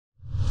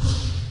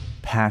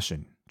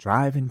passion,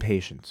 drive, and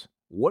patience.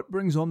 What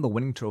brings home the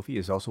winning trophy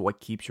is also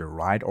what keeps your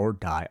ride or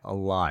die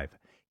alive.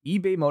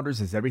 eBay Motors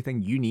has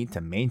everything you need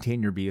to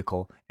maintain your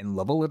vehicle and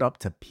level it up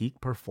to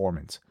peak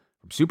performance.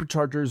 From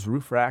superchargers,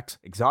 roof racks,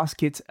 exhaust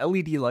kits,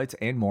 LED lights,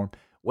 and more,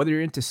 whether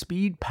you're into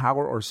speed,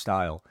 power, or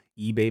style,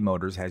 eBay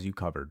Motors has you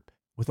covered.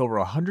 With over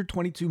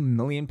 122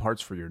 million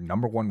parts for your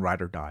number one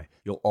ride or die,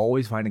 you'll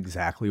always find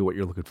exactly what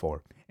you're looking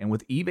for. And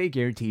with eBay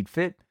Guaranteed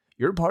Fit,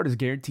 your part is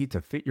guaranteed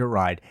to fit your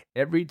ride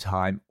every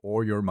time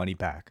or your money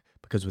back.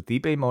 Because with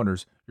eBay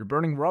Motors, you're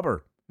burning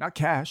rubber, not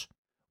cash.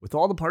 With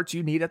all the parts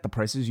you need at the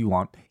prices you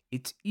want,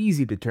 it's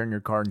easy to turn your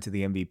car into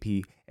the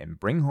MVP and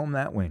bring home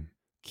that win.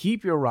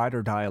 Keep your ride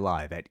or die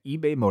alive at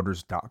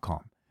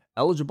ebaymotors.com.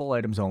 Eligible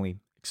items only.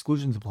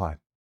 Exclusions apply.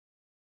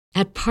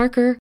 At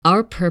Parker,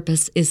 our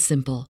purpose is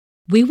simple.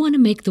 We want to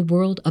make the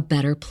world a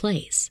better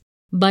place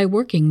by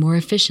working more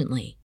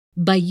efficiently,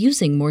 by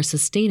using more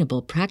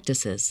sustainable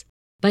practices,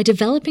 by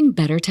developing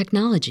better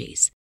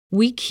technologies.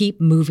 We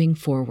keep moving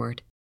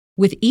forward.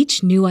 With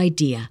each new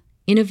idea,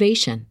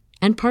 innovation,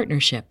 and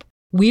partnership,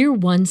 we're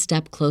one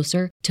step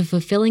closer to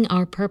fulfilling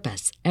our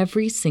purpose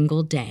every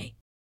single day.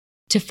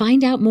 To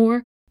find out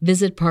more,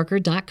 visit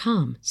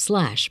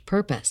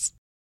parker.com/purpose.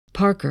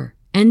 Parker,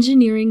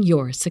 engineering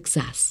your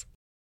success.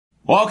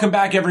 Welcome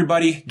back,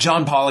 everybody.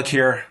 John Pollock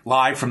here,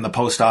 live from the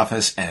post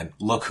office, and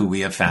look who we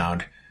have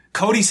found.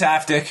 Cody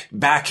Saftik,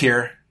 back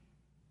here.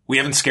 We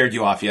haven't scared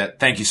you off yet.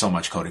 Thank you so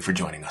much, Cody, for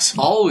joining us.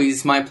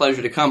 Always my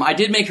pleasure to come. I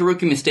did make a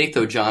rookie mistake,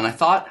 though, John. I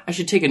thought I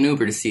should take an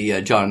Uber to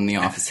see John in the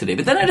office today,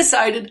 but then I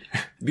decided,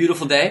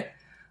 beautiful day,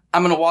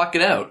 I'm going to walk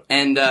it out.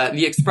 And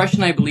the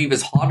expression, I believe,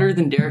 is hotter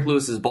than Derek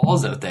Lewis's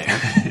balls out there.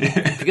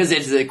 Because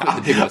it's the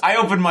pickup. I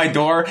opened my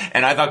door,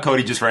 and I thought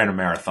Cody just ran a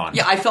marathon.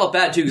 Yeah, I felt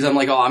bad, too, because I'm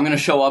like, oh, I'm going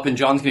to show up, and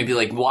John's going to be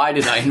like, why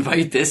did I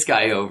invite this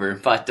guy over?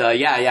 But,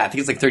 yeah, I think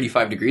it's like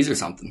 35 degrees or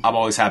something. I'm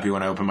always happy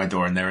when I open my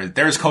door, and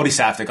there's Cody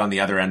Saftik on the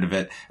other end of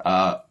it.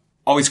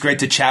 Always great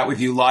to chat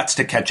with you. Lots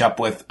to catch up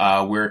with.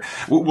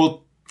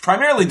 We'll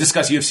primarily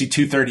discuss UFC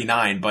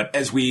 239, but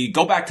as we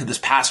go back to this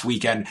past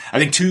weekend, I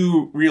think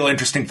two real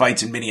interesting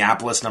fights in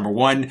Minneapolis. Number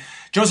one,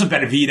 Joseph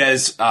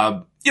Benavidez,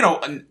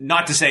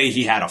 not to say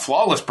he had a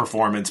flawless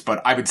performance,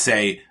 but I would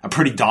say a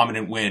pretty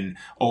dominant win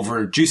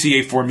over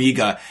Jussier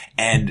Formiga.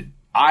 And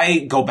I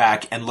go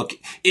back and look,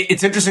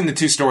 it's interesting, the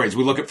two stories.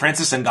 We look at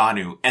Francis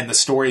Ngannou, and the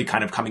story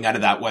kind of coming out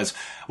of that was,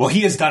 well,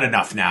 he has done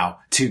enough now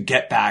to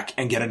get back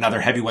and get another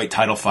heavyweight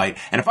title fight.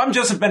 And if I'm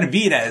Joseph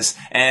Benavidez,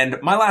 and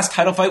my last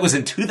title fight was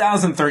in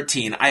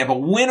 2013, I have a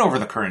win over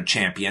the current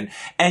champion,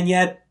 and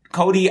yet,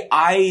 Cody,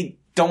 I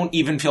don't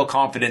even feel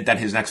confident that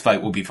his next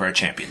fight will be for a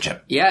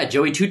championship. Yeah,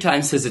 Joey 2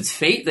 times says it's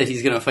fate that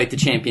he's going to fight the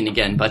champion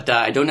again, but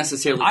I don't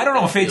necessarily... I don't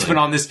know if fate's been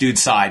on this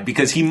dude's side,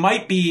 because he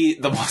might be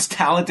the most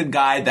talented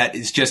guy that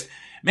is just...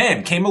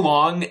 Man, came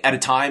along at a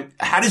time,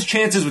 had his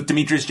chances with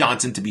Demetrius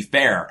Johnson, to be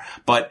fair,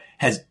 but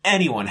has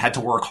anyone had to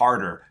work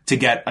harder to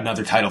get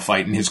another title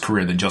fight in his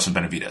career than Joseph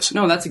Benavidez?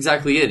 No, that's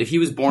exactly it. If he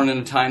was born in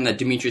a time that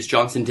Demetrius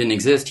Johnson didn't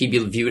exist, he'd be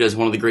viewed as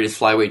one of the greatest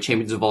flyweight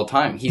champions of all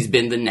time. He's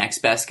been the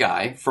next best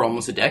guy for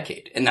almost a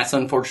decade, and that's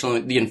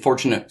unfortunately the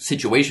unfortunate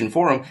situation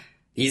for him.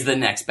 He's the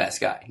next best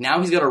guy. Now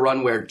he's got a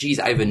run where, geez,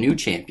 I have a new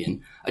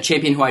champion. A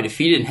champion who I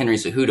defeated in Henry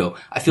Cejudo.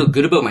 I feel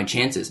good about my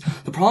chances.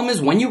 The problem is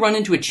when you run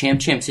into a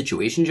champ-champ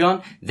situation,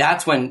 John,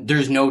 that's when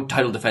there's no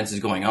title defenses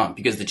going on.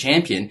 Because the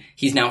champion,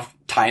 he's now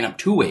tying up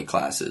 2 weight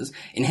classes.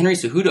 In Henry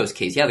Cejudo's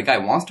case, yeah, the guy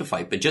wants to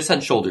fight, but just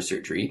had shoulder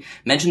surgery.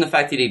 Mentioned the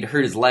fact that he'd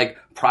hurt his leg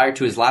prior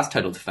to his last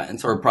title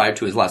defense, or prior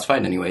to his last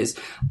fight anyways,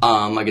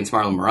 against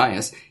Marlon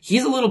Moraes.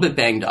 He's a little bit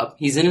banged up.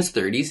 He's in his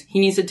 30s. He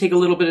needs to take a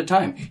little bit of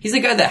time. He's a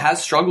guy that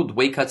has struggled with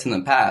weight cuts in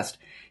the past.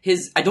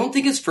 I don't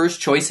think his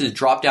first choice is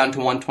drop down to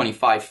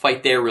 125,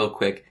 fight there real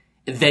quick,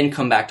 then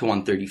come back to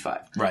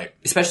 135. Right.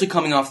 Especially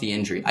coming off the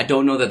injury. I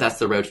don't know that that's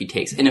the route he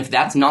takes. And if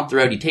that's not the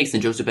route he takes,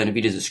 then Joseph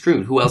Benavidez is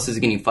screwed. Who else is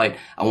going to fight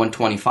at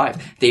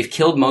 125? They've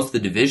killed most of the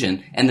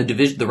division, and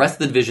the rest of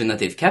the division that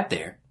they've kept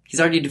there, he's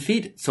already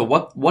defeated. So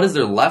what is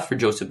there left for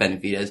Joseph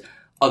Benavidez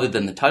other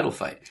than the title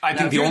fight?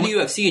 If you're in the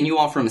UFC and you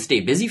offer him a stay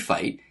busy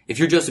fight, if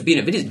you're Joseph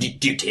Benavidez,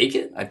 do you take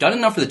it? I've done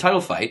enough for the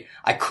title fight.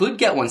 I could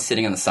get one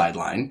sitting on the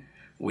sideline.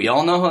 We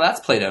all know how that's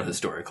played out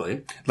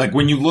historically. Like,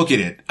 when you look at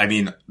it, I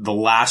mean, the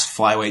last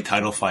flyweight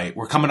title fight,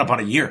 we're coming up on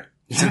a year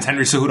since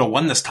Henry Cejudo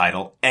won this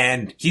title,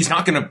 and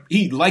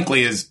he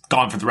likely is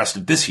gone for the rest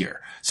of this year.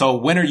 So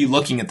when are you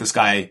looking at this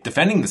guy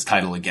defending this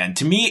title again?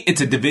 To me,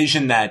 it's a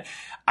division that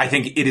I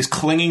think it is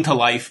clinging to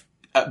life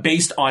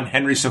based on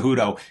Henry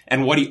Cejudo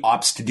and what he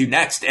opts to do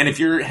next. And if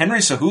you're Henry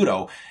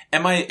Cejudo,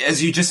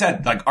 as you just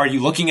said, like, are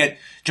you looking at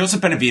Joseph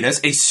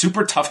Benavidez, a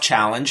super tough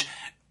challenge?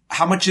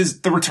 How much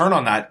is the return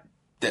on that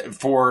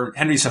for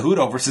Henry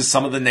Cejudo versus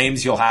some of the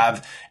names you'll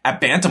have at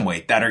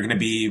bantamweight that are going to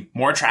be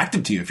more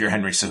attractive to you if you're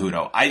Henry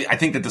Cejudo? I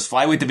think that this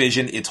flyweight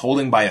division, it's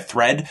holding by a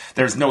thread.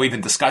 There's no even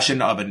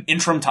discussion of an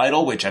interim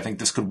title, which I think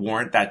this could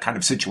warrant that kind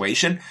of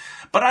situation.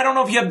 But I don't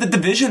know if you have the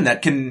division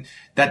that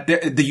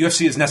the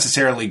UFC is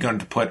necessarily going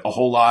to put a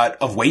whole lot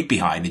of weight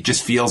behind. It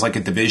just feels like a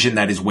division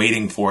that is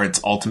waiting for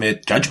its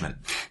ultimate judgment.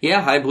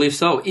 Yeah, I believe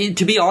so.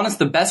 To be honest,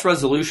 the best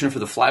resolution for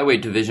the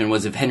flyweight division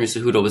was if Henry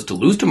Cejudo was to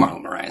lose to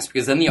Marlon Moraes,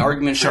 because then the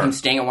argument for him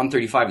staying at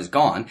 135 is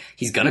gone.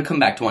 He's going to come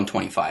back to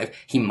 125.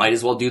 He might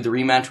as well do the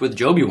rematch with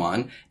Joby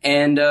Wan.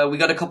 And we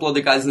got a couple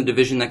other guys in the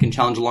division that can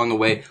challenge along the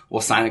way.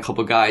 We'll sign a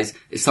couple guys.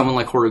 If someone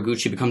like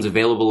Horiguchi becomes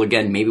available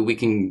again, maybe we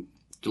can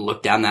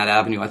look down that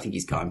avenue. I think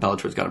he's gone.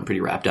 Bellator's got him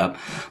pretty wrapped up.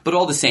 But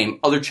all the same,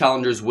 other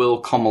challengers will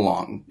come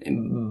along.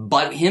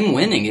 But him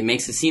winning, it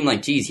makes it seem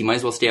like, geez, he might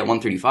as well stay at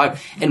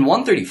 135. And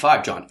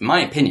 135, John, in my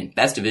opinion,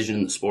 best division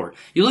in the sport.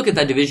 You look at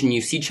that division, you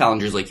see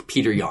challengers like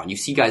Peter Yan. You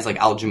see guys like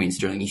Aljamain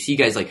Sterling. You see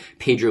guys like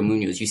Pedro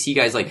Munoz. You see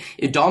guys like,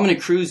 if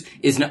Dominic Cruz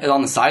is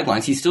on the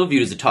sidelines, he's still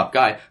viewed as a top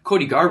guy.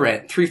 Cody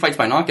Garbrandt, 3 fights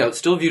by knockout,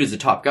 still viewed as a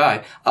top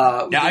guy.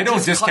 I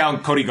don't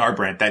discount Cody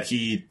Garbrandt that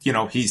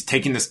he's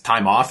taking this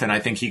time off, and I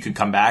think he could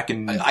come back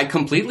and I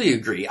completely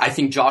agree. I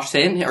think Corey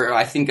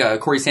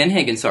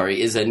Sandhagen,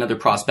 is another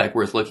prospect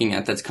worth looking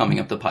at that's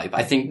coming up the pipe.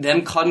 I think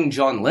them cutting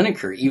John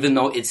Lineker, even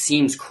though it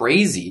seems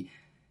crazy,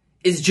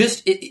 is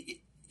just, it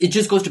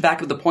just goes to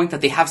back of the point that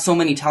they have so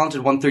many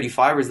talented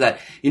 135ers that,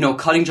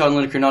 cutting John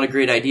Lineker, not a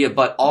great idea,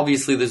 but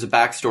obviously there's a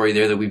backstory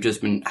there that we've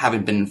just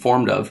haven't been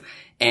informed of.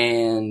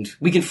 And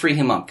we can free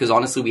him up because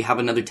honestly, we have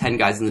another 10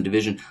 guys in the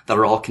division that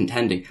are all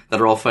contending,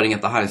 that are all fighting at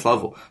the highest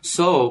level.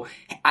 So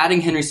adding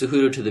Henry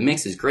Cejudo to the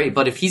mix is great.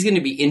 But if he's going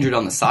to be injured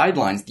on the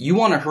sidelines, you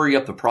want to hurry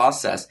up the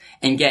process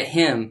and get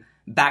him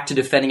back to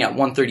defending at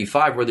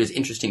 135 where there's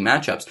interesting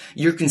matchups.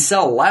 You can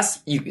sell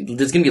less.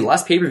 There's going to be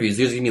less pay-per-views.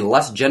 There's going to be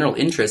less general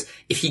interest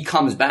if he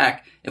comes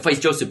back and fights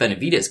Joseph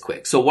Benavidez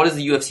quick. So what is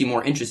the UFC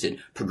more interested?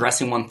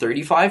 Progressing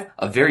 135,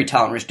 a very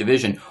talent-rich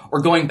division,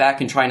 or going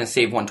back and trying to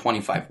save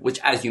 125, which,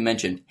 as you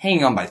mentioned,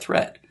 hanging on by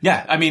thread?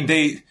 Yeah, I mean,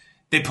 they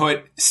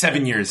put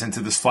 7 years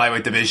into this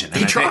flyweight division.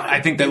 And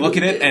I think they look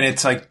at it and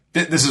it's like,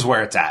 this is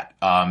where it's at.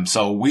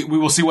 So we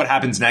will see what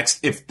happens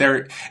next. If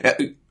there,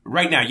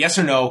 right now, yes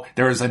or no,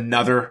 there is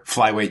another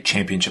flyweight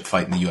championship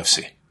fight in the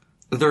UFC.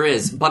 There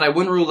is, but I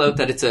wouldn't rule out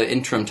that it's an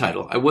interim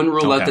title. I wouldn't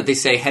rule out that they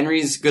say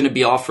Henry's going to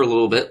be off for a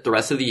little bit the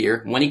rest of the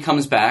year. When he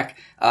comes back,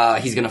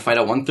 he's going to fight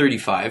at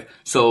 135.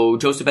 So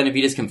Joseph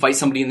Benavidez can fight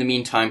somebody in the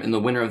meantime, and the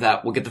winner of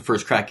that will get the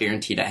first crack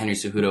guaranteed at Henry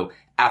Cejudo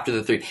after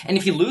the 30. And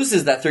if he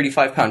loses that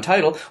 35-pound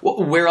title,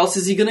 where else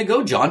is he going to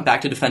go, John?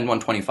 Back to defend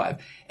 125.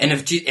 And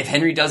if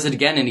Henry does it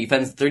again and he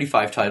defends the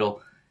 35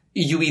 title,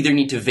 you either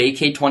need to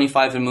vacate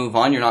 25 and move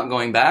on, you're not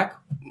going back,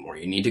 or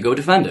you need to go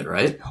defend it,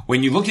 right?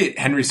 When you look at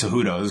Henry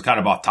Cejudo, it's kind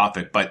of off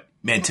topic, but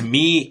man, to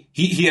me,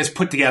 he has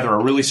put together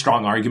a really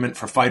strong argument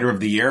for Fighter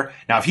of the Year.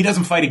 Now, if he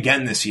doesn't fight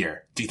again this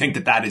year, do you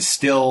think that is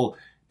still,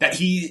 that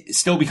he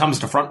still becomes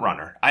the front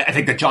runner? I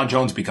think that John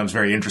Jones becomes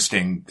very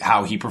interesting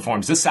how he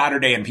performs this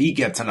Saturday, and if he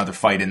gets another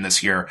fight in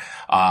this year,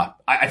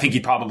 I think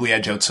he'd probably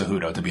edge out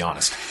Cejudo, to be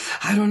honest.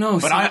 I don't know.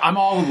 But I'm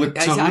all with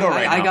Cejudo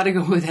right now. I gotta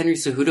go with Henry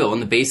Cejudo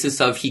on the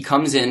basis of he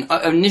comes in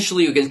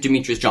initially against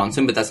Demetrius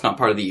Johnson, but that's not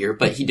part of the year,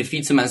 but he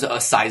defeats him as a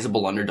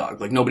sizable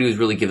underdog. Like, nobody was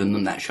really giving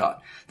them that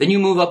shot. Then you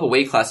move up a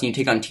weight class and you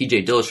take on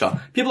TJ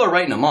Dillashaw. People are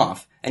writing him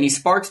off. And he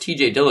sparks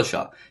TJ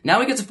Dillashaw. Now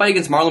he gets a fight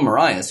against Marlon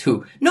Moraes,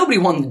 who nobody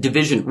won the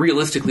division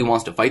realistically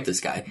wants to fight this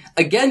guy.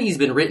 Again, he's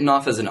been written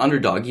off as an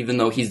underdog, even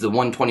though he's the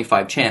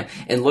 125 champ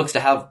and looks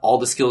to have all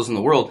the skills in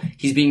the world.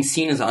 He's being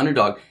seen as an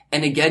underdog.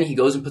 And again, he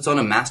goes and puts on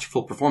a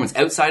masterful performance.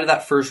 Outside of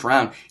that first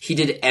round, he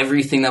did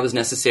everything that was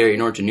necessary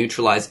in order to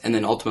neutralize and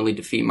then ultimately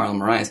defeat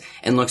Marlon Moraes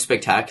and look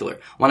spectacular.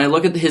 When I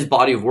look at his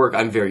body of work,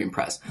 I'm very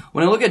impressed.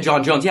 When I look at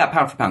John Jones, yeah,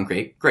 pound for pound,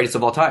 greatest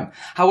of all time.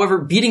 However,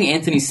 beating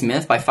Anthony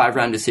Smith by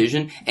 5-round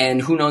decision,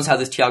 and who knows how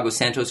this Thiago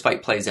Santos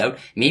fight plays out,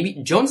 maybe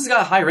Jones has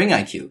got a high ring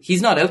IQ.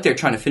 He's not out there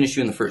trying to finish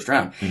you in the first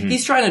round. Mm-hmm.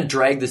 He's trying to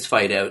drag this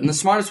fight out. And the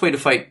smartest way to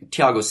fight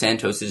Thiago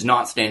Santos is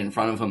not stand in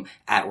front of him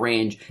at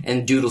range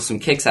and doodle some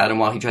kicks at him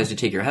while he tries to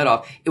take your head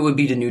off. It would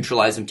be to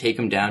neutralize him, take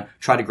him down,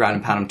 try to ground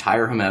and pound him,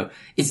 tire him out.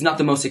 It's not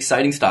the most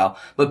exciting style,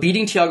 but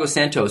beating Thiago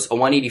Santos, a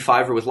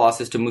 185er with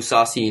losses to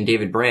Mousasi and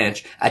David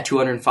Branch at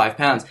 205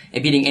 pounds,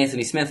 and beating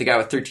Anthony Smith, a guy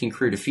with 13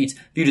 career defeats,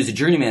 viewed as a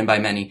journeyman by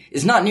many,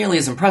 is not nearly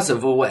as impressive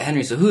as what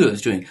Henry Cejudo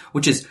is doing,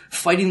 which is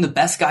fighting the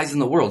best guys in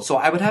the world. So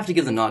I would have to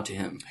give the nod to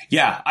him.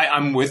 Yeah,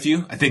 I'm with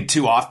you. I think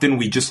too often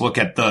we just look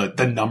at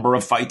the number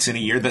of fights in a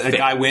year that a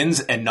guy wins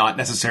and not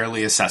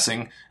necessarily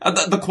assessing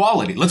the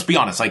quality. Let's be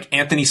honest, like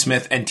Anthony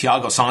Smith and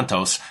Thiago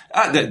Santos,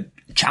 the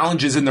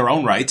challenges in their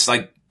own rights,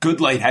 like good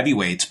light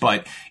heavyweights,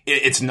 but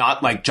it's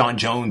not like John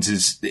Jones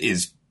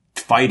is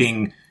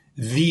fighting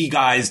the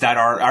guys that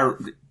are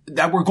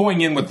that we're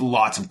going in with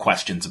lots of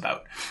questions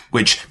about,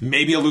 which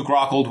maybe a Luke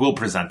Rockhold will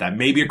present that.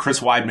 Maybe a Chris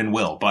Weidman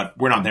will, but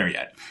we're not there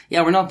yet.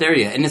 Yeah, we're not there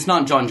yet. And it's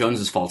not John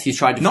Jones's fault. He's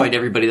tried to fight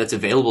everybody that's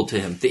available to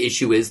him. The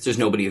issue is there's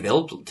nobody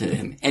available to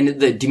him. And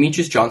the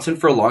Demetrius Johnson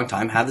for a long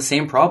time had the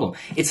same problem.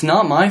 It's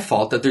not my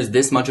fault that there's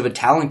this much of a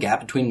talent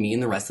gap between me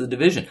and the rest of the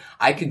division.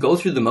 I could go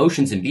through the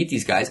motions and beat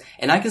these guys,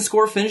 and I can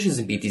score finishes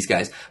and beat these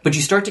guys, but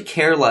you start to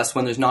care less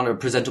when there's not a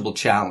presentable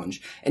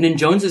challenge. And in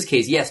Jones's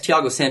case, yes,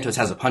 Thiago Santos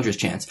has a puncher's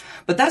chance,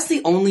 but that's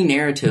the only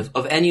narrative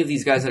of any of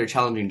these guys that are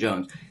challenging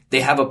Jones.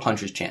 They have a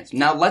puncher's chance.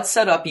 Now let's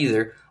set up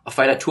either a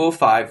fight at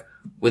 205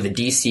 with a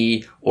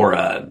DC or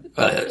a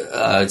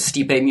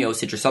Stipe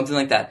Miocic or something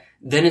like that.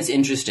 Then it's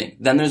interesting.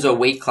 Then there's a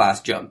weight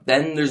class jump.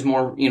 Then there's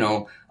more,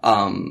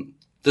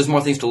 there's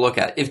more things to look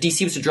at. If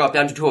DC was to drop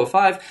down to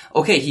 205,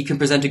 okay, he can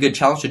present a good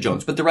challenge to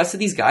Jones. But the rest of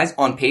these guys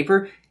on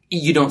paper,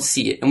 you don't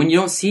see it. And when you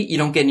don't see it, you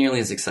don't get nearly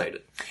as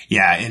excited.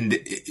 Yeah. And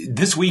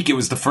this week it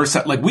was the first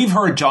time, like we've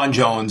heard John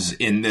Jones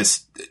in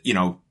this,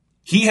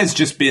 he has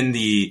just been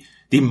the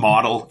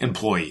model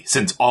employee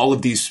since all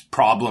of these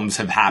problems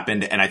have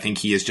happened. And I think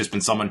he has just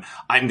been someone,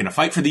 I'm going to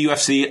fight for the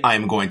UFC.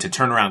 I'm going to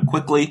turn around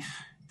quickly.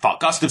 Fought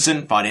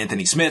Gustafsson, fought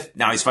Anthony Smith.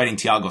 Now he's fighting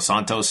Thiago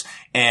Santos.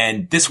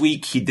 And this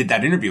week he did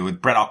that interview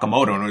with Brett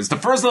Okamoto. And it was the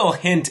first little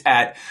hint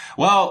at,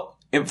 well,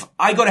 if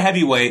I go to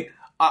heavyweight,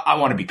 I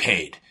want to be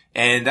paid.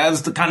 And that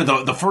was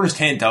the first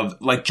hint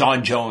of like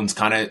John Jones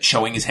kind of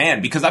showing his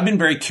hand, because I've been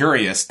very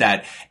curious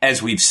that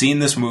as we've seen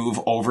this move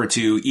over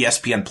to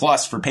ESPN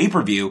Plus for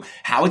pay-per-view,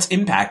 how it's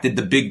impacted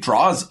the big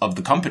draws of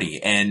the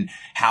company and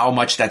how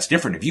much that's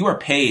different. If you are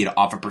paid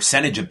off a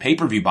percentage of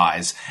pay-per-view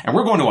buys, and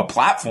we're going to a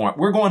platform,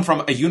 we're going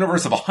from a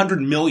universe of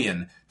 100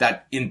 million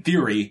that in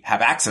theory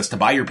have access to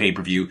buy your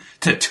pay-per-view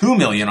to 2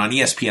 million on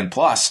ESPN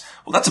Plus.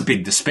 Well, that's a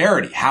big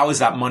disparity. How is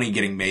that money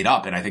getting made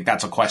up? And I think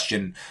that's a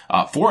question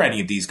for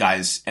any of these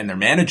guys and their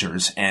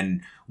managers,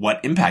 and what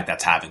impact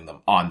that's having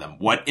on them.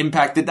 What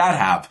impact did that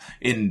have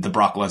in the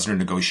Brock Lesnar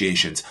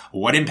negotiations?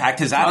 What impact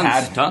has that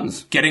had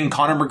Tons. Getting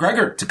Conor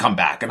McGregor to come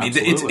back? I mean,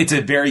 it's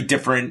a very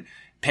different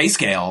pay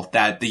scale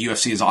that the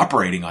UFC is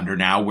operating under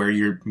now, where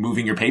you're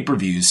moving your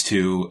pay-per-views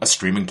to a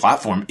streaming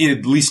platform,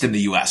 at least in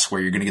the US,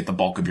 where you're going to get the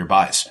bulk of your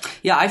buys.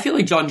 Yeah, I feel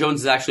like John Jones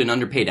is actually an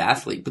underpaid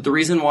athlete, but the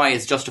reason why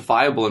it's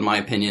justifiable, in my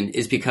opinion,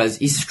 is because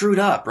he's screwed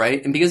up,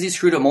 right? And because he's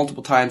screwed up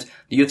multiple times,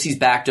 the UFC's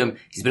backed him.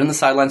 He's been on the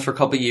sidelines for a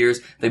couple of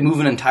years. They move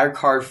an entire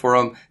card for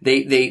him.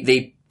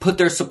 They put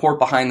their support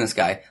behind this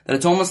guy. That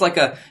it's almost like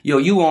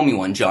you owe me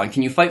one, John.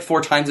 Can you fight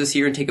 4 times this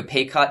year and take a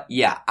pay cut?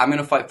 Yeah, I'm going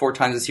to fight 4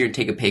 times this year and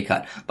take a pay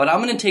cut. But I'm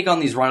going to take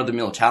on these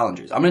run-of-the-mill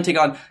challengers. I'm going to take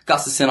on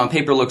Gustafsson. On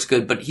paper looks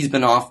good, but he's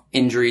been off,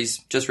 injuries,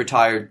 just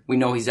retired. We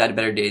know he's had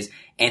better days.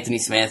 Anthony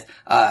Smith,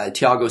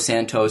 Thiago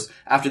Santos.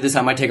 After this,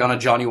 I might take on a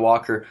Johnny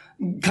Walker.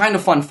 Kind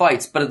of fun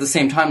fights, but at the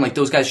same time, like,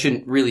 those guys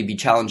shouldn't really be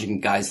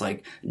challenging guys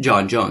like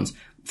John Jones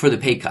for the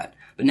pay cut.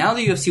 But now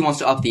the UFC wants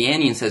to up the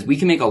ante and says we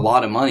can make a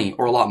lot of money,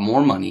 or a lot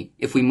more money,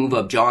 if we move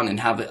up John and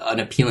have an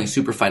appealing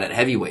super fight at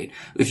heavyweight.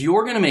 If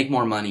you're going to make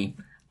more money,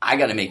 I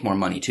got to make more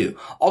money too.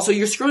 Also,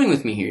 you're screwing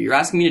with me here. You're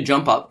asking me to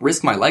jump up,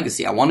 risk my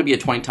legacy. I want to be a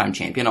 20-time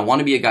champion. I want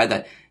to be a guy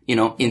that,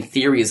 in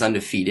theory is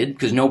undefeated,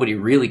 because nobody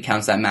really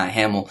counts that Matt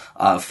Hamill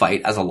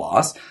fight as a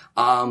loss.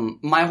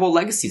 My whole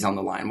legacy's on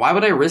the line. Why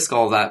would I risk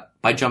all that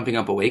by jumping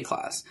up a weight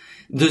class?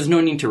 There's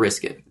no need to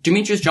risk it.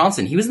 Demetrius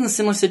Johnson, he was in a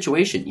similar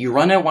situation. You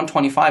run at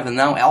 125, and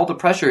now all the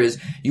pressure is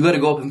you got to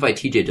go up and fight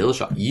TJ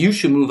Dillashaw. You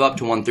should move up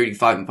to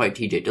 135 and fight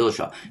TJ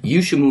Dillashaw.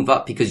 You should move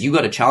up because you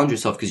got to challenge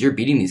yourself because you're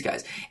beating these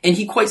guys. And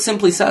he quite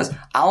simply says,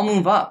 I'll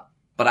move up,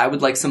 but I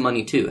would like some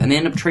money too. And they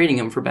end up trading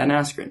him for Ben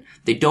Askren.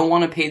 They don't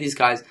want to pay these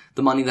guys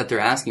the money that they're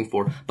asking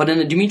for. But in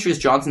a Demetrius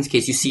Johnson's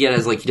case, you see it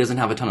as like he doesn't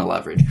have a ton of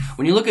leverage.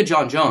 When you look at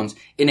John Jones,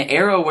 in an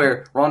era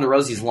where Ronda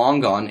Rousey's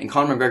long gone and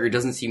Conor McGregor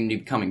doesn't seem to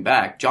be coming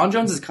back, John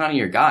Jones is kind of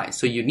your guy.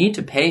 So you need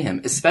to pay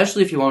him,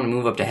 especially if you want to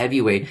move up to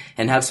heavyweight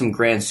and have some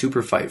grand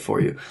super fight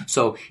for you.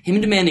 So him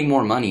demanding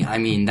more money, I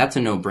mean, that's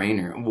a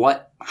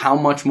no-brainer. How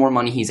much more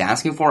money he's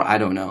asking for, I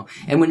don't know.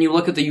 And when you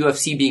look at the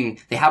UFC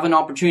they have an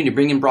opportunity to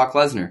bring in Brock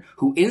Lesnar,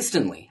 who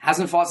instantly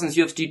hasn't fought since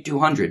UFC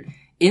 200,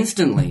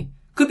 instantly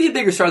could be a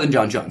bigger star than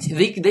John Jones.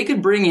 They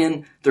could bring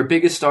in their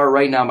biggest star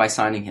right now by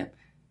signing him,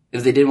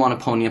 if they didn't want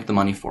to pony up the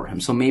money for him.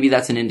 So maybe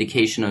that's an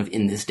indication of,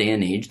 in this day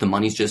and age, the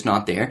money's just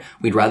not there.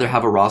 We'd rather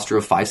have a roster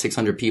of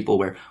 500-600 people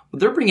where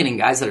they're bringing in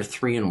guys that are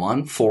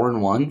 3-1,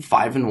 4-1,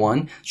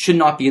 5-1, should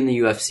not be in the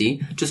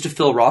UFC, just to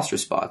fill roster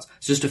spots,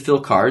 just to fill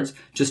cards,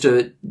 just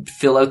to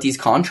fill out these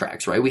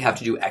contracts, right? We have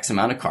to do X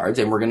amount of cards,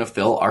 and we're going to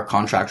fill our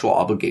contractual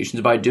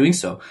obligations by doing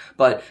so.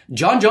 But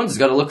John Jones has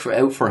got to look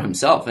out for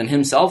himself, and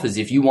himself is,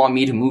 if you want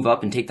me to move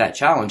up and take that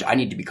challenge, I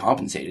need to be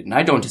compensated, and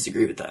I don't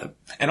disagree with that.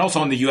 And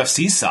also on the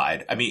UFC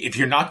side, I mean, if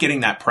you're not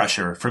getting that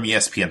pressure from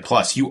ESPN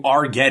Plus, you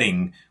are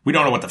getting, we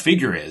don't know what the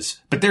figure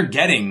is, but they're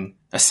getting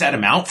a set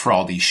amount for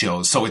all these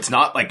shows. So it's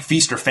not like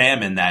feast or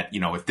famine that,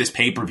 if this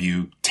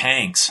pay-per-view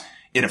tanks,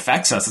 it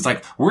affects us. It's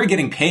like we're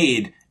getting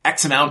paid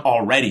X amount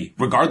already,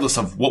 regardless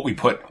of what we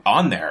put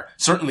on there.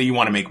 Certainly you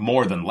want to make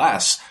more than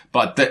less,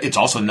 but it's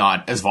also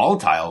not as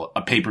volatile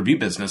a pay-per-view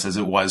business as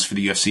it was for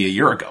the UFC a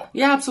year ago.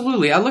 Yeah,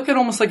 absolutely. I look at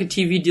almost like a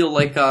TV deal,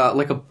 like a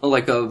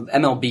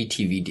MLB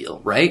TV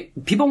deal, right?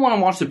 People want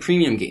to watch the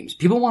premium games.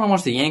 People want to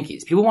watch the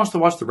Yankees. People want to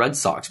watch the Red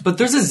Sox. But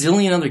there's a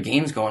zillion other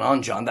games going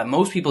on, John, that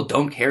most people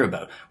don't care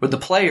about, where the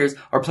players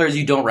are players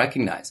you don't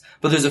recognize.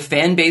 But there's a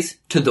fan base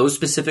to those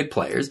specific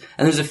players,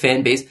 and there's a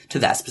fan base to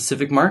that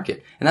specific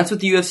market. And that's what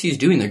the UFC is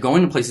doing. They're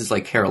going to places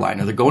like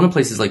Carolina. They're going to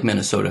places like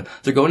Minnesota.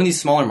 They're going to these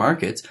smaller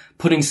markets,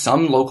 putting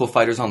some local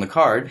fighters on the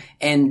card,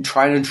 and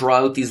trying to draw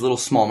out these little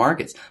small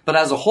markets. But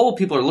as a whole,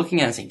 people are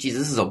looking at it and saying, geez,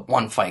 this is a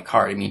one-fight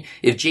card. I mean,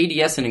 if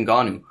JDS and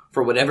Ngannou,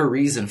 for whatever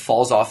reason,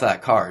 falls off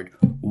that card,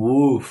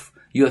 woof,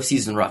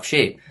 UFC's in rough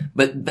shape.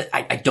 But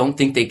I don't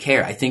think they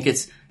care. I think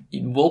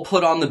we'll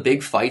put on the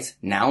big fights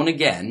now and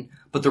again,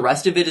 but the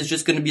rest of it is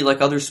just going to be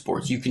like other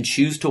sports. You can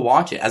choose to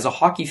watch it. As a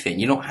hockey fan,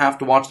 you don't have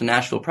to watch the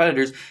Nashville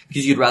Predators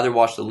because you'd rather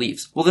watch the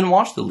Leafs. Well, then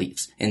watch the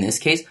Leafs. In this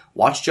case,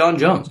 watch Jon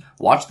Jones.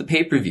 Watch the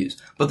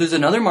pay-per-views. But there's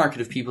another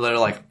market of people that are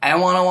like, I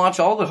want to watch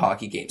all the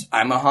hockey games.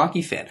 I'm a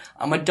hockey fan.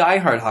 I'm a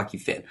diehard hockey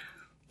fan.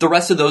 The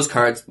rest of those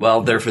cards,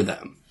 well, they're for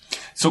them.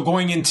 So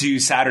going into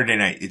Saturday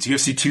night, it's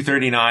UFC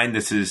 239.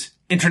 This is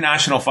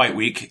International Fight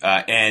Week.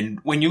 And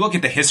when you look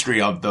at the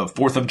history of the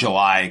 4th of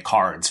July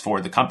cards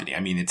for the company, I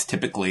mean, it's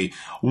typically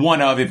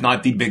one of, if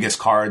not the biggest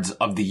cards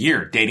of the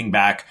year, dating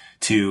back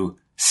to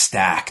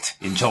Stacked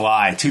in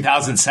July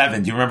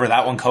 2007. Do you remember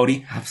that one,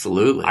 Cody?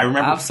 Absolutely. I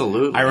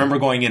remember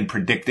going in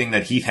predicting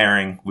that Heath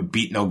Herring would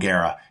beat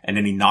Nogueira, and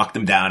then he knocked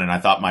him down, and I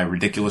thought my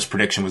ridiculous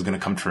prediction was going to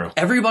come true.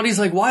 Everybody's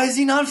like, why is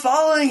he not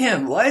following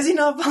him? Why is he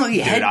not following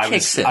him? Head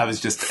kicks him. I was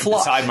just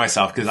beside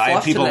myself because I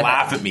had people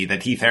laugh at me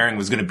that Heath Herring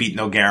was going to beat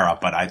Nogueira,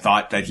 but I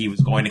thought that he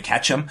was going to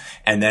catch him,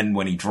 and then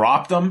when he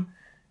dropped him,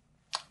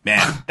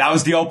 man, that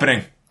was the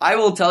opening. I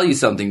will tell you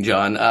something,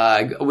 John.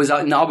 I was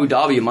out in Abu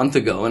Dhabi a month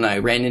ago, and I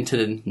ran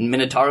into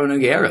Minotauro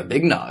Nogueira,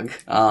 Big Nog.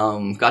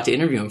 Got to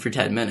interview him for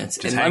 10 minutes.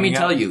 Just and let me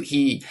tell you,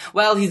 he's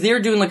there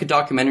doing like a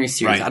documentary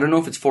series. Right. I don't know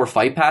if it's for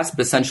Fight Pass,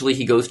 but essentially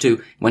he went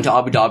to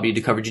Abu Dhabi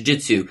to cover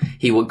jiu-jitsu.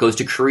 He goes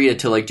to Korea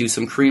to like do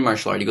some Korean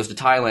martial art. He goes to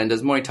Thailand,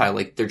 does Muay Thai.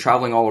 Like they're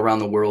traveling all around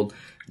the world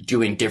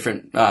doing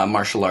different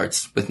martial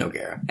arts with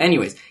Nogueira.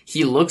 Anyways,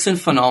 he looks in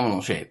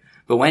phenomenal shape.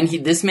 But when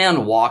this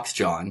man walks,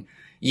 John,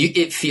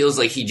 it feels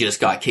like he just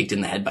got kicked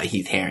in the head by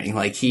Heath Herring.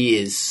 Like he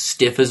is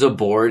stiff as a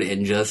board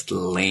and just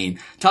lame.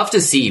 Tough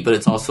to see, but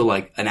it's also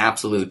like an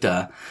absolute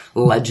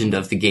legend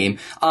of the game.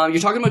 You're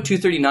talking about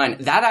 239.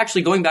 That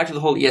actually, going back to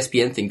the whole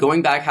ESPN thing,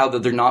 going back how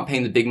they're not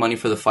paying the big money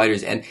for the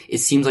fighters, and it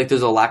seems like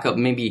there's a lack of,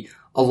 maybe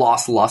a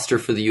lost luster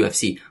for the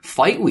UFC.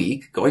 Fight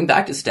Week, going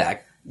back to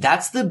Stack,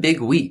 that's the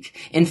big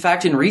week. In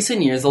fact, in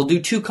recent years, they'll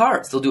do 2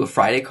 cards. They'll do a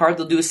Friday card,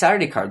 they'll do a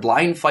Saturday card.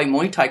 Lion Fight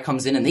Muay Thai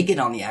comes in and they get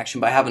on the action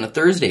by having a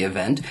Thursday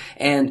event,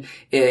 and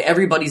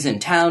everybody's in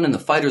town and the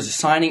fighters are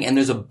signing and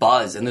there's a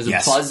buzz, and there's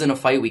a buzz in a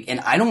fight week. And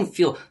I don't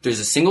feel there's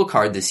a single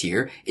card this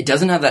year. It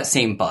doesn't have that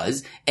same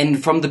buzz.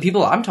 And from the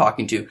people I'm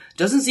talking to,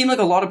 doesn't seem like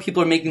a lot of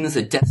people are making this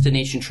a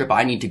destination trip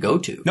I need to go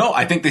to. No,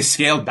 I think they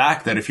scaled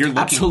back that if you're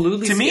looking,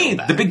 absolutely, to me,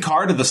 the big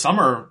card of the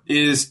summer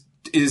is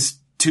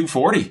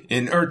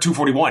 240 or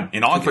 241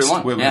 in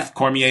August with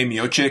Cormier,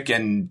 Miocic,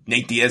 and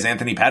Nate Diaz,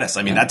 Anthony Pettis.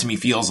 I mean, that to me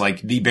feels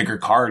like the bigger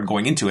card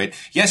going into it.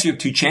 Yes, you have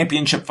 2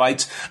 championship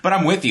fights, but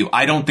I'm with you.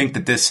 I don't think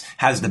that this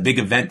has the big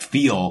event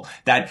feel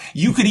that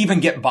you could even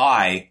get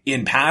by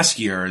in past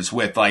years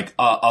with like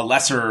a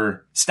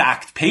lesser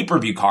stacked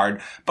pay-per-view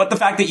card. But the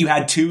fact that you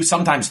had 2,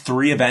 sometimes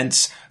 3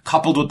 events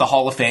coupled with the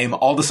Hall of Fame,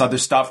 all this other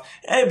stuff,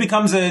 it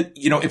becomes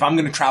if I'm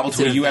going to travel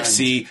to a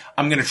UFC,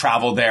 I'm going to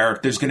travel there.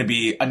 There's going to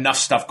be enough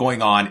stuff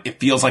going on. It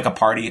feels like a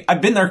party.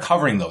 I've been there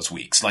covering those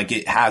weeks. Like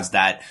it has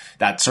that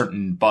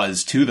certain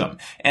buzz to them.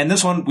 And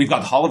this one, we've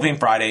got the Hall of Fame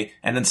Friday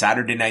and then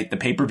Saturday night, the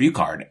pay-per-view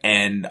card.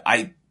 And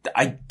I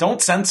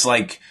don't sense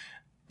like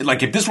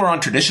if this were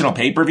on traditional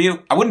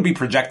pay-per-view, I wouldn't be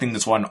projecting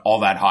this one all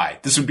that high.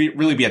 This would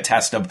really be a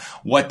test of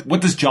what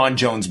does Jon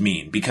Jones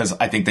mean? Because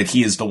I think that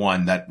he is the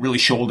one that really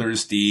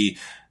shoulders the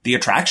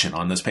attraction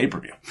on this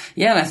pay-per-view.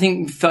 Yeah, and I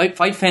think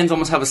fight fans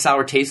almost have a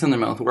sour taste in their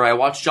mouth. Where I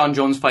watched Jon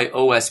Jones fight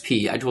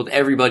OSP, I told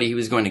everybody he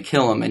was going to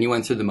kill him, and he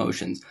went through the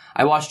motions.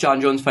 I watched Jon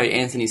Jones fight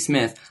Anthony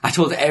Smith. I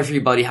told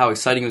everybody how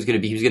exciting it was going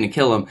to be. He was going to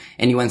kill him,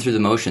 and he went through the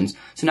motions.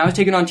 So now he's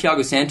taking on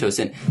Thiago Santos,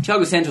 and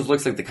Thiago Santos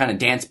looks like the kind of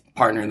dance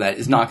partner that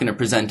is not going to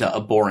present a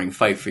boring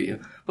fight for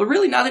you. But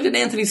really, neither did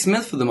Anthony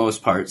Smith for the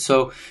most part.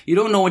 So you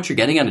don't know what you're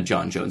getting out of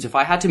Jon Jones. If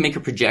I had to make a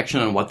projection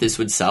on what this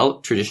would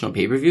sell, traditional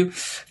pay-per-view,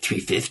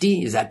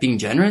 350? Is that being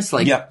generous?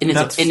 Like, yeah, and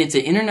it's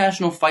an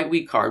international fight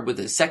week card with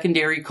a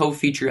secondary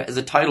co-feature as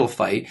a title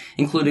fight,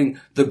 including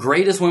the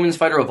greatest women's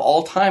fighter of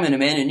all time in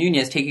Amanda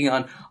Nunes taking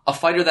on a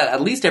fighter that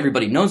at least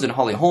everybody knows in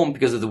Holly Holm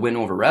because of the win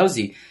over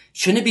Rousey.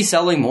 Shouldn't it be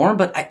selling more?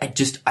 But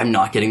I'm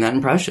not getting that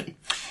impression.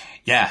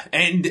 Yeah.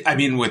 And I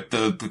mean, with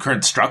the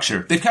current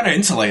structure, they've kind of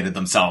insulated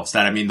themselves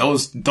that, I mean,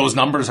 those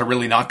numbers are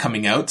really not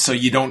coming out. So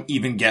you don't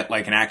even get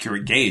like an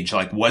accurate gauge.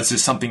 Like, was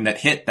this something that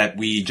hit that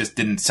we just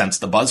didn't sense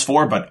the buzz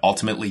for, but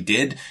ultimately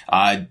did?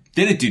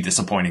 Did it do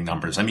disappointing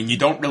numbers? I mean, you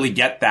don't really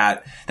get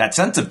that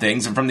sense of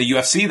things. And from the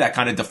UFC, that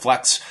kind of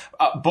deflects,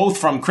 both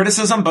from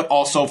criticism, but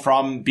also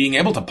from being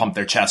able to pump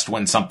their chest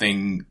when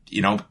something,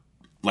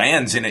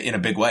 lands in a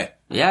big way.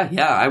 Yeah.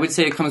 I would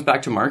say it comes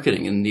back to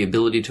marketing and the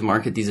ability to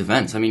market these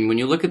events. I mean, when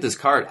you look at this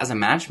card as a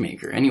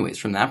matchmaker, anyways,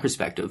 from that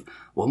perspective,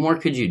 what more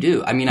could you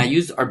do? I mean, I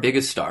used our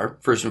biggest star,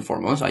 first and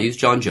foremost. I used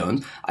John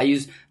Jones. I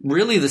used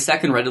really the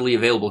second readily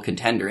available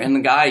contender. And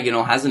the guy,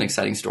 has an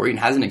exciting story and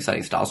has an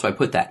exciting style. So I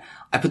put that.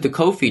 I put the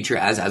co-feature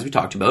as we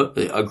talked about,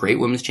 a great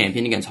women's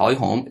champion against Holly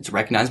Holm. It's a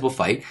recognizable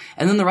fight.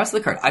 And then the rest of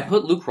the card, I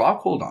put Luke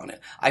Rockhold on it.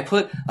 I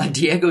put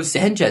Diego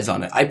Sanchez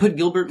on it. I put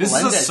Gilbert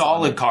Melendez. This is a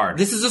solid card.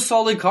 This is a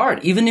solid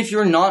card. Even if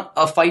you're not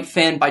a fight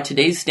fan by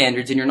today's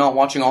standards and you're not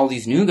watching all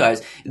these new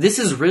guys, this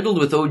is riddled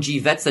with OG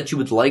vets that you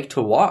would like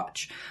to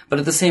watch. But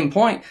at the same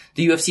point,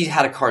 the UFC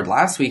had a card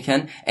last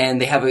weekend,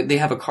 and they have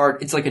a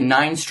card. It's like a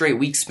 9 straight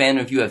week span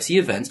of UFC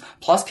events.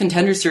 Plus,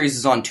 Contender Series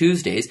is on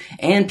Tuesdays,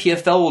 and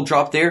PFL will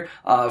drop their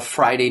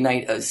Friday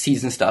night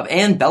season stuff.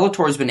 And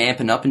Bellator's been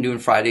amping up and doing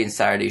Friday and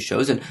Saturday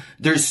shows. And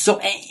there's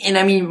and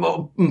I mean,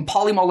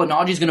 Paulie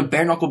Malignaggi is going to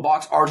bare knuckle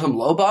box Artem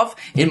Lobov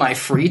in my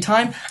free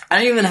time. I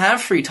don't even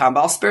have free time, but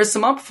I'll spare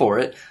some up for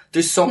it.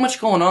 There's so much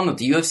going on that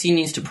the UFC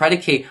needs to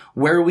predicate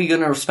where are we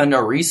going to spend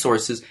our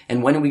resources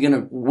and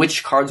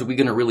which cards are we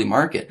going to really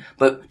market.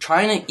 But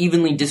trying to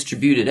evenly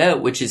distribute it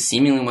out, which is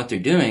seemingly what they're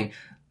doing,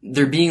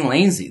 they're being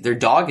lazy. They're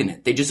dogging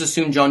it. They just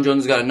assume John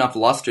Jones has got enough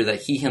luster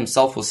that he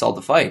himself will sell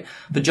the fight.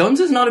 But Jones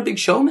is not a big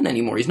showman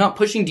anymore. He's not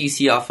pushing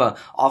DC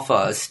off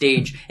a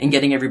stage and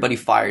getting everybody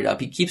fired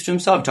up. He keeps to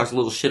himself. He talks a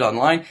little shit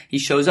online. He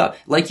shows up.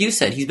 Like you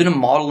said, he's been a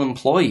model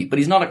employee, but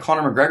he's not a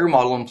Conor McGregor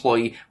model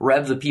employee,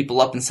 rev the people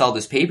up and sell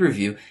this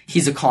pay-per-view.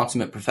 He's a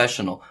consummate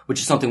professional,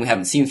 which is something we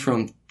haven't seen from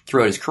him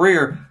throughout his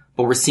career,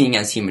 but we're seeing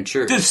as he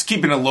matures. Just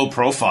keeping a low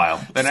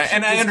profile. And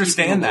I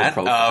understand that,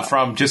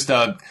 from just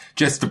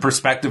the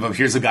perspective of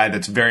here's a guy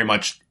that's very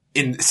much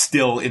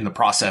still in the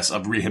process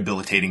of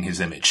rehabilitating his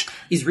image.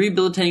 He's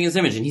rehabilitating his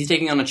image, and he's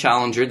taking on a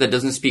challenger that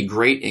doesn't speak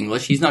great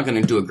English. He's not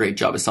going to do a great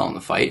job of selling the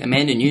fight.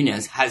 Amanda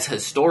Nunes has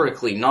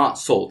historically not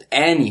sold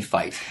any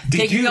fight.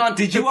 Did you watch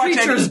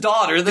Preacher's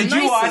daughter, the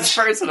nicest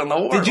person in the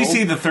world. Did you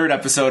see the 3rd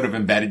episode of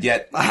Embedded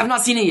yet? I have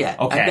not seen it yet.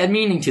 Okay. I've been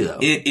meaning to, though.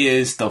 It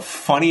is the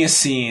funniest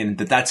scene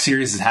that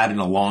series has had in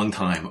a long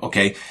time.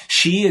 Okay.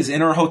 She is in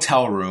her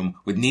hotel room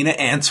with Nina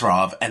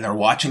Ansaroff, and they're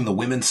watching the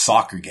women's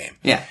soccer game.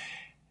 Yeah.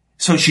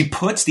 So she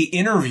puts the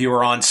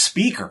interviewer on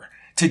speaker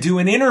to do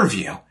an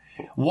interview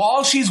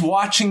while she's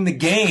watching the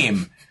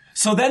game.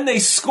 So then they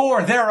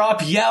score. They're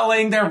up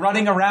yelling. They're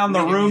running around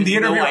the room. The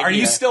interviewer, are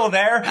you still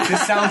there?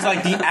 This sounds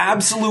like the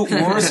absolute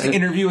worst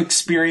interview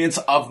experience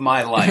of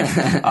my life.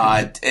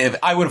 If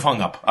I would have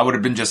hung up. I would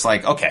have been just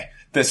like, okay.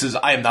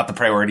 I am not the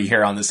priority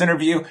here on this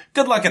interview.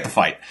 Good luck at the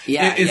fight.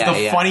 Yeah, it is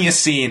the funniest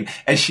scene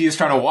as she is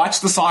trying to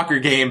watch the soccer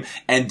game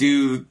and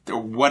do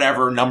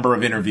whatever number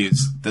of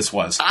interviews this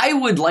was. I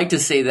would like to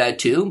say that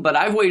too, but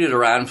I've waited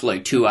around for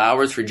like 2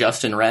 hours for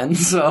Justin Wren,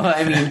 so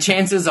I mean,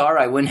 chances are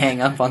I wouldn't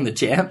hang up on the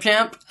champ.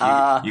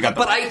 You got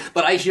but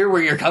I hear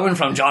where you're coming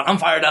from, John. I'm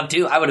fired up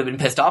too. I would have been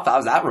pissed off if I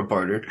was that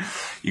reporter.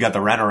 You got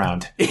the Wren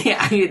around.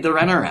 Yeah, the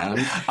Wren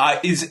around.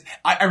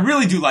 I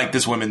really do like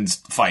this women's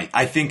fight.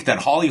 I think that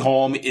Holly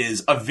Holm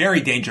is a very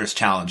dangerous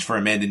challenge for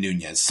Amanda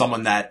Nunes,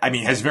 someone that, I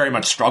mean, has very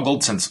much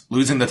struggled since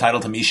losing the title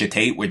to Miesha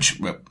Tate,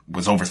 which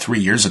was over 3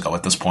 years ago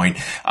at this point.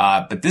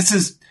 But this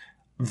is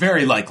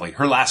very likely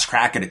her last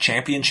crack at a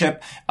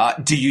championship.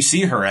 Do you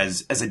see her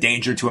as a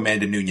danger to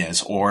Amanda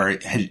Nunes, or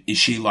is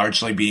she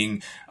largely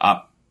being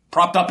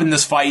propped up in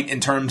this fight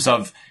in terms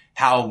of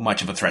how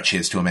much of a threat she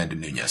is to Amanda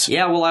Nunes?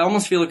 Yeah, well, I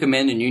almost feel like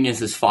Amanda Nunes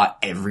has fought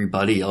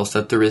everybody else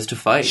that there is to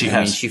fight. She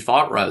has. Mean, she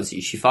fought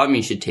Rousey, she fought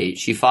Miesha Tate,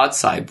 she fought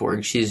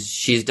Cyborg,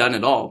 she's done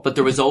it all. But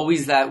there was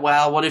always that,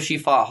 well, what if she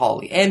fought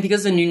Holly? And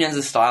because of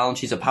Nunes' style, and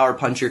she's a power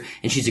puncher,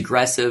 and she's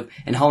aggressive,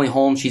 and Holly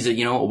Holm, she's a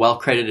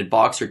well-credited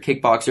boxer,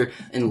 kickboxer,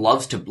 and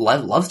loves to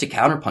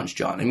counterpunch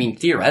John. I mean,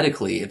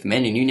 theoretically, if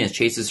Amanda Nunes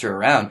chases her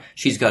around,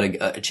 she's got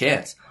a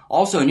chance.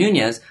 Also,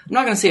 Nunes, I'm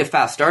not going to say a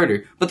fast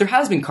starter, but there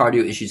has been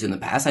cardio issues in the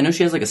past. I know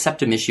she has like a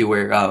septum issue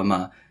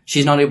where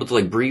she's not able to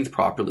like breathe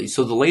properly.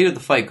 So the later the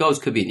fight goes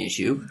could be an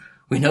issue.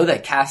 We know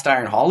that Cast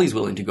Iron Holly's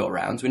willing to go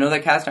rounds. We know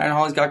that Cast Iron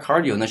Holly's got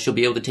cardio and that she'll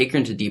be able to take her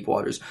into deep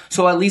waters.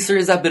 So at least there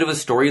is that bit of a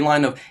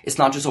storyline of it's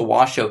not just a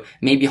washout.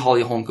 Maybe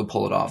Holly Holm could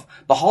pull it off.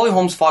 But Holly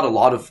Holm's fought a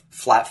lot of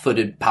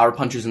flat-footed power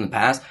punchers in the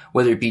past,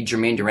 whether it be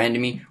Jermaine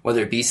Durandamy,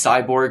 whether it be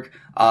Cyborg,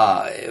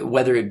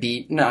 whether it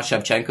be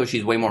Shevchenko,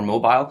 she's way more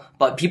mobile.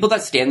 But people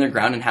that stand their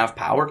ground and have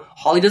power,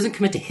 Holly doesn't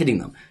commit to hitting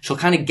them. She'll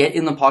kind of get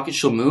in the pocket,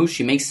 she'll move,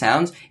 she makes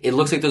sounds. It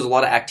looks like there's a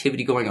lot of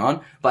activity going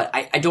on. But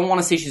I don't want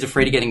to say she's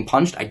afraid of getting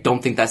punched. I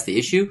don't think that's the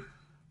issue.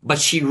 But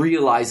she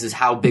realizes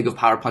how big of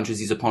power punchers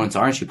these opponents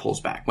are, and she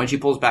pulls back. When she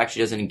pulls back, she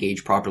doesn't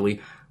engage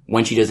properly.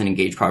 When she doesn't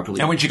engage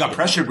properly. And when she got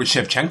pressured with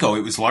Shevchenko,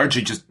 it was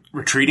largely just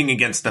retreating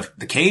against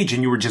the cage,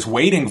 and you were just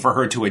waiting for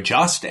her to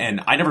adjust.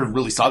 And I never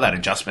really saw that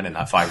adjustment in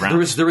that 5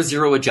 rounds. There was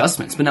zero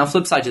adjustments. But now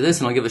flip side to this,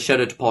 and I'll give a shout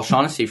out to Paul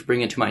Shaughnessy for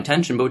bringing it to my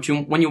attention. But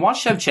when you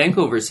watch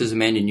Shevchenko versus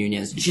Amanda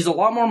Nunes, she's a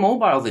lot more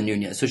mobile than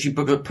Nunes, so she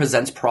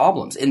presents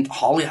problems. And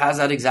Holly has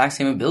that exact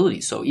same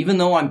ability. So even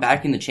though I'm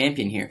backing the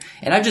champion here,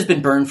 and I've just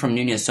been burned from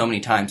Nunes so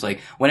many times,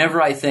 like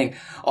whenever I think,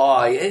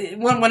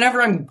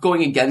 whenever I'm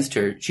going against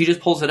her, she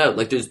just pulls it out.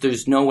 Like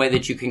there's no way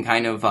that you can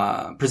kind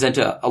of present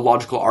a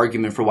logical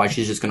argument for why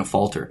she's just going to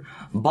falter.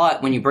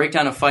 But when you break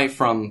down a fight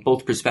from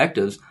both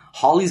perspectives,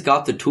 Holly's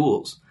got the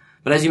tools.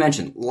 But as you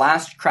mentioned,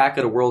 last crack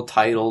at a world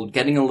title,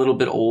 getting a little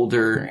bit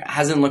older,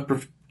 hasn't looked,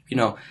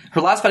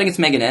 her last fight against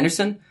Megan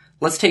Anderson,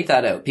 let's take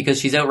that out because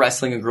she's out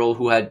wrestling a girl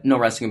who had no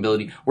wrestling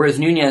ability, whereas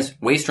Nunes,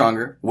 way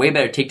stronger, way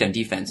better takedown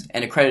defense,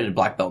 and accredited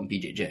black belt in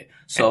BJJ.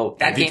 So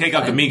if you take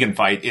out the Megan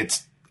fight,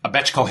 it's a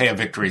Bethe Correia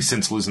victory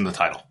since losing the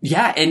title.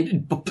 Yeah,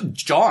 and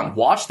John,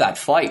 watch that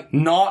fight.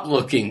 Not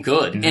looking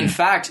good. Mm-hmm. In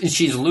fact,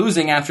 she's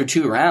losing after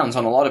 2 rounds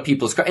on a lot of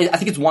people's cards. I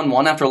think it's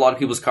 1-1 after a lot of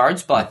people's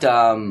cards, but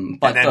and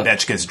then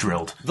Bethe gets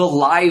drilled. The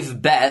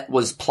live bet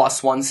was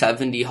plus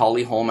 170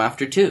 Holly Holm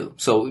after 2.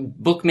 So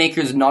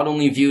bookmakers not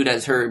only viewed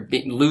as her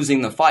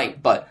losing the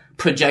fight, but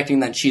projecting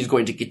that she's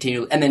going to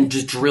continue, and then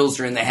just drills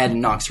her in the head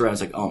and knocks her out.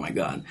 It's like, oh my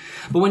god.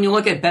 But when you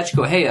look at Bethe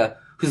Correia,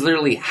 who's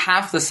literally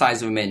half the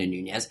size of Amanda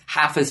Nunes,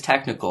 half as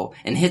technical,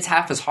 and hits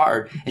half as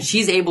hard, and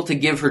she's able to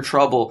give her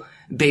trouble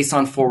based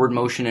on forward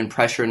motion and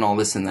pressure and all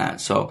this and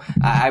that. So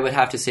I would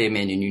have to say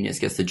Amanda Nunes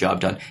gets the job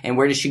done. And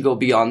where does she go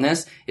beyond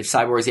this? If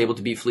Cyborg is able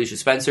to beat Felicia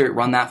Spencer,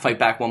 run that fight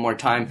back one more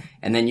time,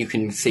 and then you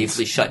can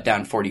safely shut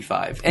down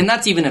 45. And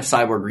that's even if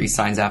Cyborg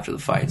re-signs after the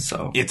fight.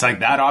 So it's like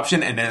that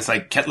option, and then it's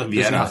like Ketlin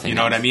Vieira. You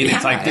know what I mean?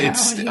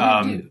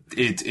 Yeah,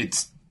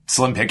 it's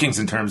slim pickings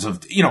in terms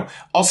of,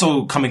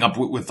 also coming up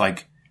with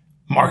like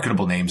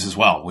marketable names as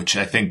well, which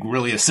I think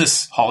really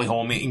assists Holly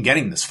Holm in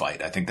getting this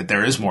fight. I think that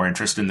there is more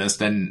interest in this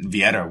than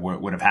Vieira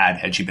would have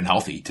had she been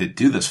healthy to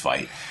do this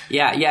fight.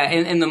 Yeah.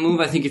 And the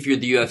move, I think, if you're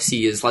the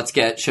UFC, is let's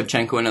get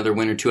Shevchenko another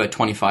win or 2 at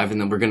 25, and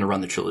then we're going to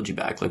run the trilogy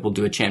back. Like, we'll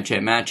do a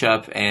champ-champ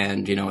matchup,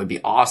 and, it'd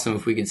be awesome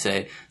if we could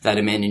say that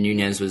Amanda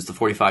Nunes was the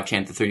 45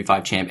 champ, the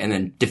 35 champ, and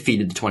then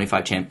defeated the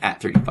 25 champ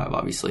at 35,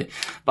 obviously.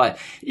 But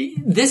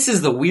this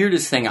is the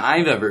weirdest thing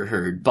I've ever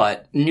heard,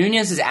 but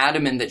Nunes is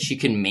adamant that she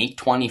can make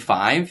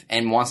 25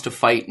 and wants to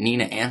fight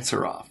Nina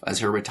Ansaroff as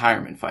her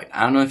retirement fight.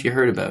 I don't know if you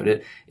heard about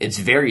it. It's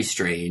very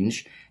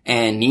strange.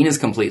 And Nina's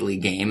completely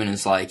game and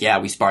is like, yeah,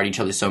 we sparred each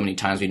other so many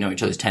times. We know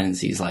each other's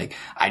tendencies. Like,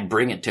 I'd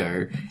bring it to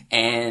her.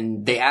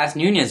 And they asked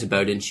Nunes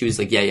about it, and she was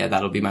like, yeah,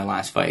 that'll be my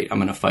last fight. I'm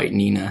going to fight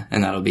Nina,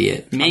 and that'll be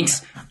it.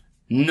 Makes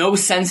no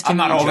sense to me. I'm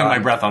not holding my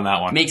breath on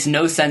that one. Makes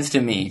no sense to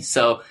me.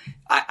 So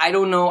I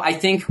don't know. I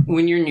think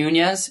when you're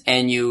Nunes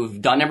and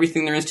you've done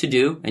everything there is to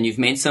do, and you've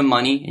made some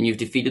money, and you've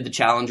defeated the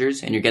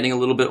challengers, and you're getting a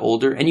little bit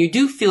older, and you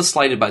do feel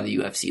slighted by the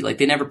UFC, like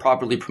they never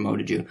properly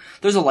promoted you.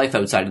 There's a life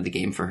outside of the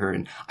game for her,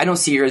 and I don't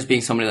see her as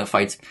being somebody that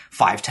fights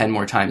 5-10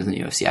 more times in the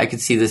UFC. I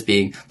could see this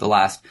being the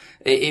last.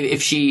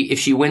 If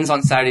she wins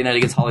on Saturday night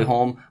against Holly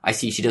Holm, I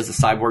see she does the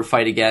Cyborg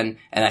fight again,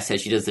 and I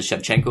said she does the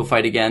Shevchenko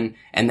fight again,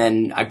 and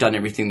then I've done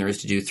everything there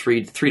is to do,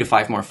 3 to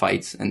 5 more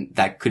fights, and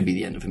that could be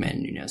the end of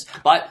Amanda Nunes.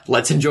 But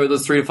let's enjoy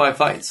those 3 to 5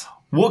 fights.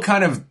 What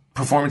kind of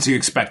performance are you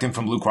expecting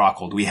from Luke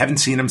Rockhold? We haven't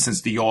seen him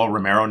since the Yoel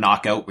Romero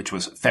knockout, which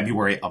was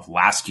February of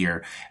last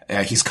year.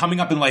 He's coming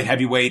up in light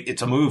heavyweight.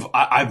 It's a move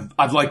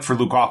I've liked for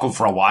Luke Rockhold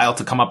for a while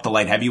to come up to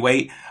light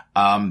heavyweight.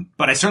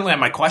 But I certainly have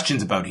my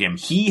questions about him.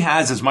 He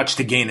has as much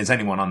to gain as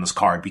anyone on this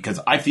card because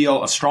I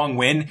feel a strong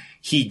win,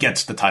 he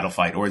gets the title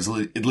fight or is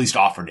at least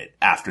offered it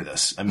after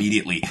this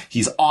immediately.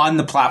 He's on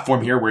the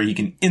platform here where he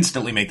can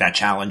instantly make that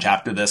challenge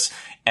after this.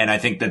 And I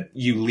think that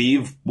you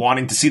leave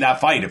wanting to see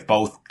that fight if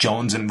both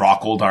Jones and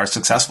Rockhold are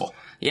successful.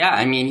 Yeah,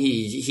 I mean,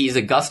 he's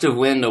a gust of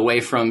wind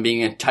away from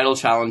being a title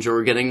challenger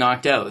or getting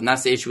knocked out. And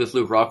that's the issue with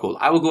Luke Rockhold.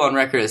 I will go on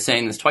record as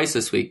saying this twice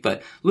this week,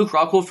 but Luke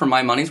Rockhold, for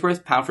my money's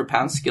worth, pound for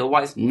pound,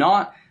 skill-wise,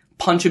 not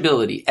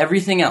punchability.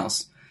 Everything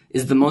else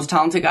is the most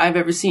talented guy I've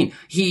ever seen.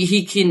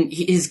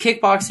 His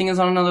kickboxing is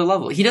on another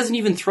level. He doesn't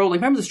even throw,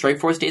 like, remember the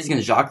Strikeforce days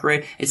against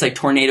Jacare? It's like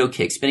tornado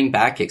kicks, spinning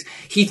back kicks.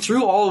 He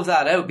threw all of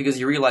that out because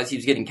he realized he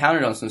was getting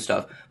countered on some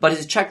stuff. But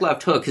his check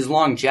left hook, his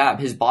long jab,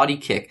 his body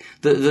kick,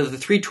 the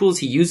 3 tools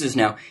he uses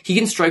now, he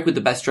can strike with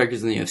the best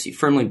strikers in the UFC.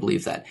 Firmly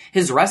believe that.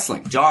 His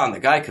wrestling, John, the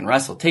guy can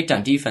wrestle.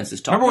 Takedown defense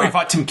is top. Remember when he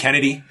fought Tim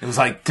Kennedy? It was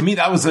like, to me,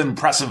 that was an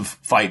impressive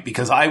fight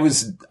because I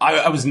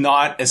was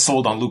not as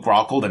sold on Luke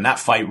Rockhold, and that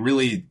fight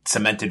really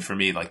cemented for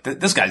me, like,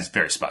 this guy's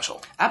very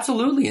special.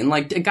 Absolutely. And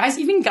like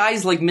even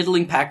guys like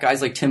middling pack guys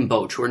like Tim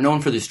Boach who are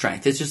known for their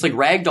strength. It's just like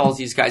ragdolls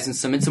these guys and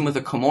submits them with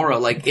a Kimura.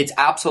 Like it's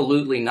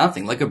absolutely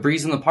nothing. Like a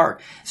breeze in the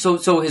park.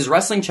 So his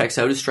wrestling checks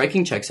out, his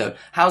striking checks out.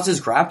 How's his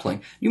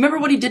grappling? You remember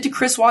what he did to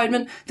Chris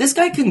Weidman? This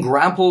guy can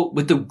grapple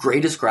with the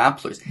greatest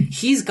grapplers.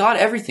 He's got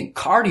everything.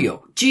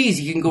 Cardio. Geez,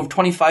 he can go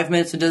 25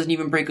 minutes and doesn't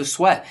even break a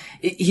sweat.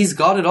 He's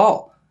got it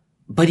all.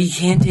 but he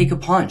can't take a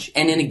punch.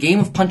 And in a game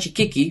of punchy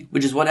kicky,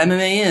 which is what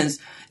MMA is,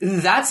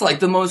 that's like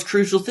the most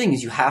crucial thing,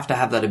 is you have to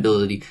have that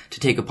ability to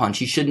take a punch.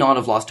 He should not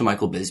have lost to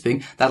Michael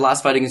Bisping. That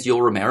last fight against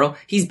Yoel Romero,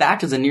 he's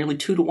backed as a nearly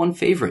 2-1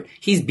 favorite.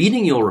 He's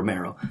beating Yoel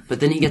Romero, but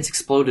then he gets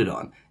exploded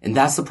on. And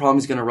that's the problem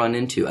he's going to run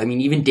into. I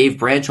mean, even Dave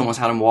Branch almost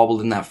had him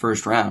wobbled in that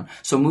first round.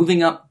 So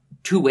moving up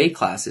 2 weight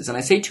classes, and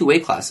I say 2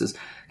 weight classes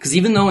because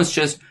even though it's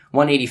just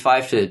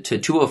 185 to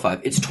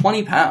 205, it's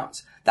 20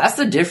 pounds. That's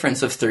the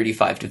difference of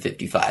 35 to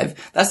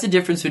 55. That's the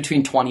difference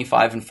between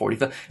 25 and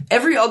 45.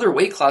 Every other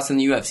weight class in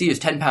the UFC is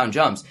 10-pound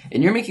jumps,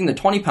 and you're making the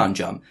 20-pound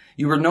jump.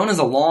 You were known as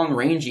a long,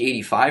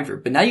 rangy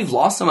 85er, but now you've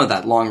lost some of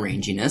that long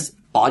ranginess,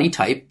 body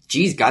type.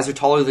 Geez, guys are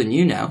taller than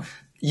you now.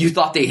 You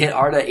thought they hit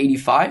hard at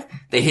 85?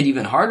 They hit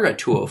even harder at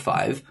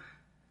 205.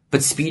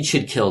 But speed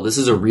should kill. This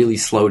is a really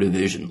slow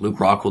division. Luke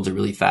Rockhold's a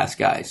really fast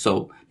guy.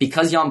 So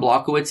because Jan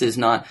Blachowicz is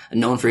not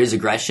known for his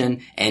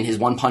aggression and his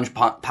one-punch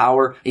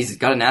power, he's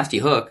got a nasty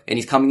hook and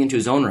he's coming into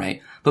his own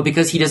right. But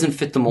because he doesn't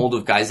fit the mold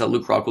of guys that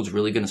Luke Rockhold's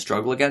really going to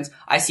struggle against,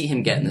 I see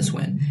him getting this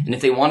win. And if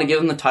they want to give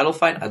him the title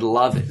fight, I'd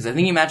love it because I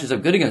think he matches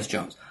up good against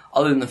Jones.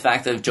 Other than the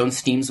fact that if Jones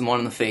steams him one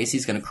in the face,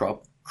 he's going to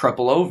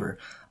crumple over.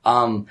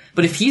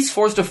 But if he's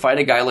forced to fight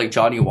a guy like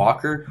Johnny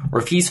Walker, or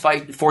if he's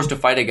forced to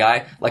fight a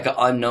guy like an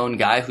unknown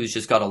guy who's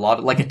just got a lot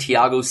of, like a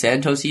Thiago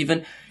Santos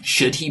even,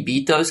 should he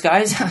beat those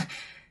guys?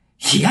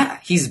 Yeah,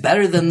 he's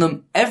better than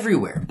them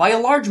everywhere by a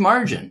large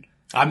margin.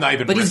 I'm not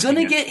even. But he's going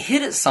to get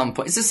hit at some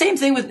point. It's the same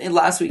thing with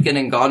last weekend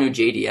in Ngannou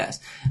JDS.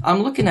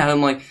 I'm looking at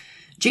him like,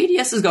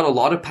 JDS has got a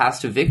lot of paths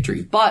to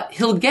victory, but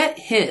he'll get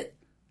hit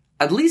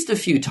at least a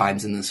few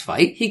times in this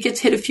fight. He gets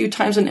hit a few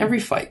times in every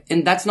fight.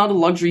 And that's not a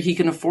luxury he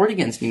can afford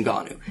against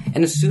Ngannou.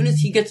 And as soon as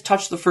he gets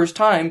touched the first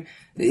time,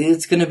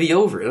 it's going to be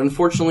over. And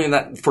unfortunately,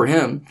 that for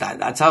him,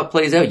 that's how it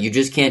plays out. You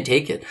just can't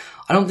take it.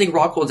 I don't think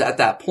Rockhold's at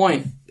that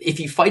point. If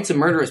he fights a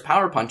murderous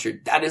power puncher,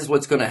 that is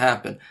what's going to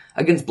happen.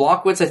 Against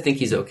Blachowicz, I think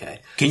he's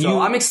okay.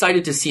 I'm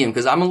excited to see him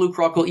because I'm a Luke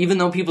Rockhold. Even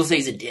though people say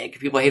he's a dick,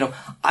 people hate him,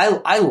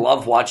 I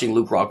love watching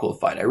Luke Rockhold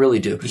fight. I really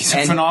do. He's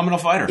a phenomenal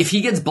fighter. If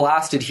he gets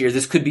blasted here,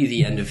 this could be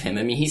the end of him.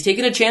 I mean, he's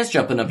taking a chance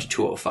jumping up to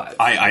 205.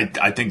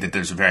 I think that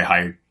there's a very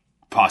high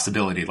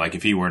possibility. Like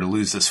if he were to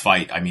lose this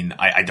fight, I mean,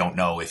 I don't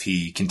know if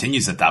he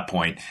continues at that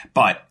point.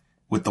 But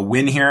with the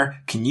win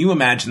here, can you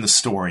imagine the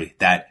story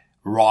that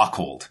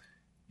Rockhold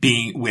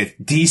being with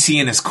DC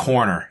in his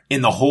corner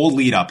in the whole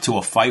lead up to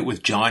a fight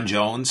with John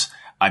Jones?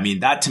 I mean,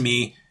 that to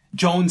me,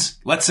 Jones,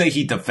 let's say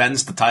he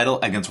defends the title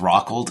against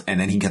Rockhold and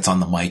then he gets on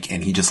the mic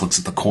and he just looks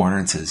at the corner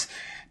and says,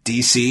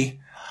 DC,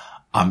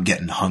 I'm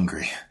getting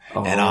hungry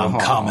and I'm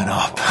coming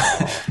up.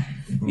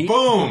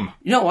 Boom.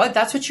 You know what?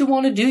 That's what you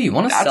want to do. You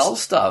want to sell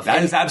stuff.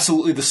 That is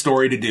absolutely the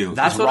story to do.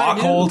 That's what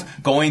Rockhold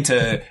going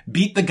to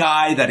beat the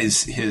guy that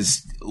is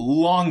his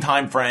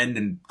longtime friend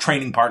and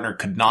training partner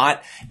could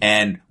not,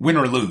 and win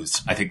or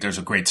lose. I think there's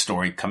a great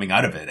story coming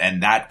out of it,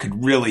 and that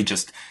could really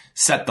just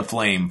set the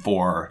flame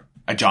for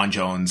a John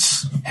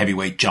Jones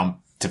heavyweight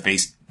jump to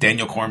face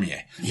Daniel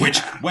Cormier, which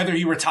whether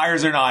he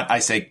retires or not, I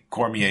say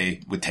Cormier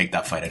would take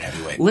that fight at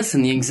heavyweight.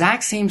 Listen, the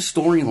exact same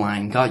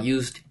storyline got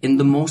used in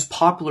the most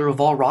popular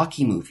of all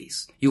Rocky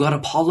movies. You got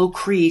Apollo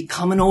Creed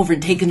coming over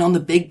and taking on the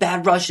big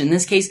bad Russian. In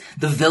this case,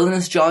 the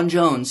villainous John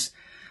Jones.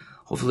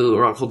 Hopefully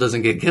Rockhold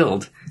doesn't get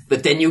killed.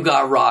 But then you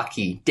got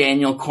Rocky.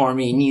 Daniel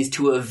Cormier needs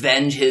to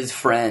avenge his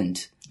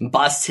friend.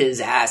 Bust his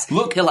ass.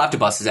 Look, he'll have to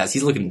bust his ass.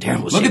 He's looking in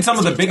terrible shape. Look at some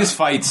of the biggest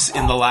fights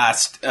in the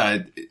last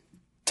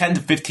 10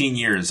 to 15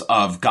 years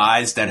of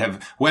guys that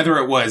have, whether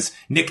it was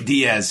Nick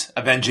Diaz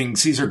avenging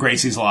Cesar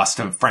Gracie's loss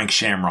to Frank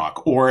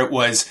Shamrock, or it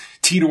was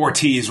Tito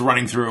Ortiz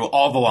running through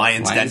all the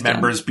Lions Den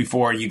members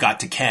before you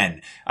got to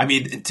Ken. I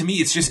mean, to me,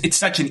 it's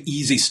such an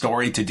easy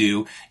story to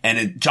do.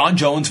 And John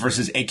Jones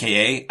versus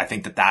AKA, I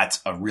think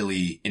that's a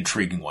really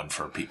intriguing one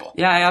for people.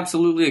 Yeah, I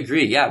absolutely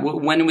agree. Yeah,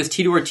 when it was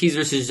Tito Ortiz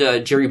versus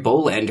Jerry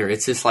Bolander,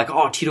 it's just like,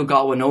 oh, Tito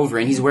got one over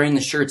and he's wearing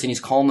the shirts and he's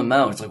calling them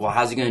out. It's like, well,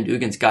 how's he going to do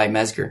against Guy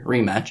Mezger?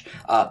 Rematch.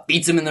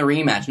 Beats him in the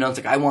rematch. No, it's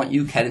like, I want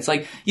you, Ken. It's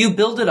like, you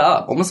build it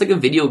up, almost like a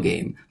video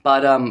game.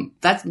 But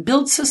that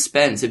builds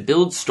suspense. It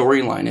builds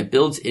storyline. It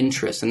builds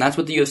interest. And that's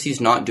what the UFC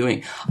is not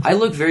doing. I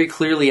look very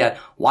clearly at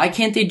why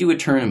can't they do a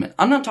tournament?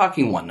 I'm not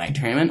talking one night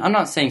tournament. I'm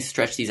not saying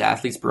stretch these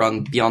athletes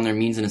beyond their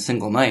means in a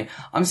single night.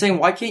 I'm saying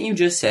why can't you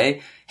just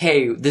say,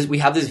 hey, we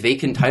have this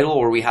vacant title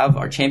or we have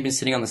our champion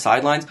sitting on the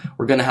sidelines.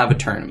 We're going to have a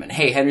tournament.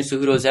 Hey, Henry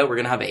Cejudo's out. We're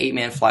going to have an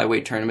 8-man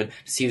flyweight tournament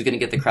to see who's going to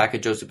get the crack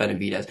at Joseph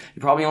Benavidez.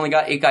 You probably only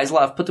got 8 guys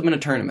left. Put them in a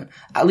tournament.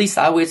 At least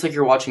that way it's like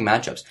you're watching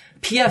matchups.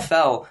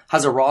 PFL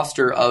has a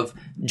roster of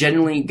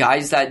generally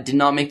guys that did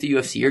not make the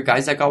UFC or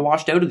guys that got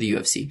washed out of the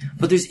UFC.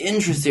 But there's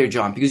interest there,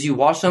 John, because you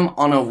watch them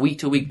on a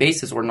week-to-week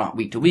basis, or not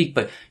week-to-week,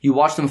 but you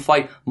watch them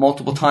fight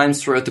multiple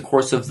times throughout the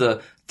course of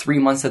the 3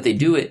 months that they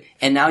do it.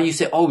 And now you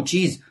say, oh,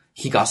 geez,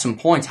 he got some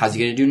points. How's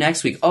he going to do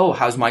next week? Oh,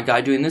 how's my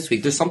guy doing this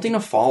week? There's something to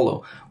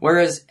follow.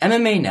 Whereas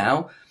MMA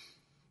now,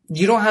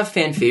 you don't have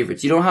fan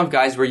favorites. You don't have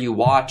guys where you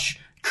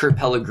watch Kurt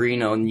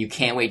Pellegrino and you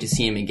can't wait to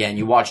see him again.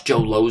 You watch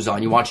Joe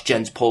Lozon, you watch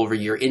Jens Pulver,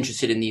 you're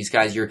interested in these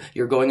guys,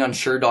 you're going on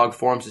SureDog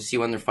forums to see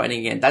when they're fighting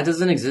again. That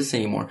doesn't exist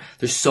anymore.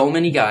 There's so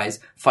many guys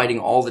fighting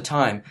all the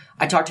time.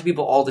 I talk to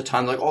people all the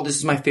time, like, oh, this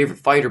is my favorite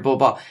fighter, blah,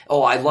 blah.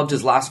 Oh, I loved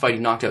his last fight, he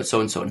knocked out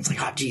so-and-so. And it's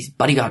like, oh, geez,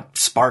 buddy got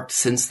sparked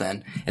since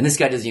then. And this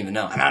guy doesn't even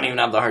know. And I don't even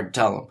have the heart to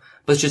tell him.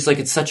 But it's just like,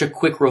 it's such a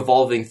quick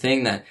revolving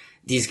thing that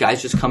these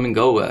guys just come and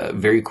go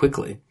very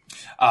quickly.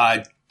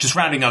 Just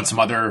rounding out some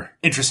other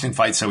interesting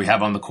fights that we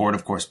have on the court.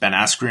 Of course, Ben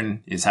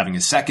Askren is having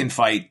his second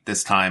fight,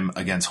 this time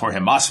against Jorge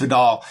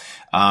Masvidal.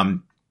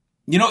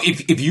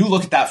 If you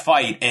look at that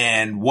fight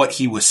and what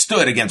he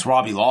withstood against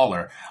Robbie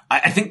Lawler,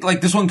 I think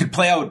like this one could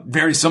play out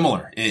very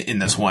similar in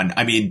this one.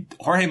 I mean,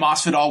 Jorge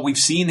Masvidal, we've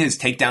seen his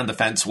takedown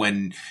defense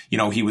when,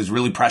 he was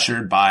really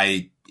pressured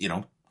by,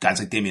 guys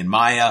like Damian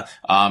Maia.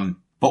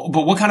 But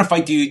what kind of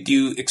fight do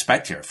you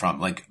expect here from?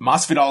 Like,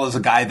 Masvidal is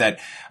a guy that,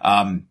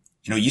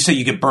 you say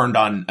you get burned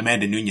on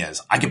Amanda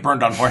Nunes. I get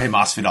burned on Jorge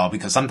Masvidal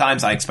because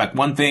sometimes I expect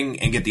one thing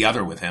and get the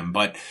other with him.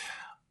 But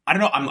I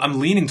don't know. I'm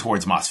leaning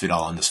towards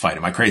Masvidal on this fight.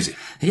 Am I crazy?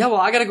 Yeah,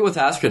 well, I gotta go with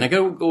Askren. I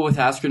gotta go with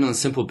Askren on the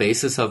simple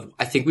basis of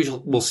I think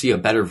we'll see a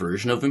better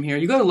version of him here.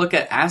 You gotta look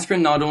at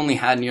Askren not only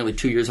had nearly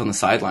 2 years on the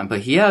sideline, but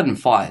he hadn't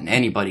fought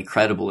anybody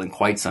credible in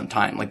quite some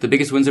time. Like the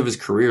biggest wins of his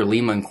career,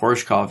 Lima and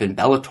Koreshkov in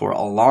Bellator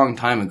a long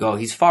time ago.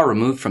 He's far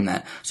removed from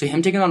that. So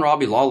him taking on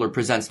Robbie Lawler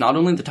presents not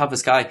only the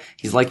toughest guy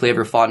he's likely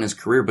ever fought in his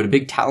career, but a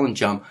big talent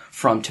jump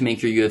to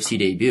make your UFC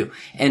debut.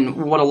 And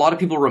what a lot of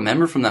people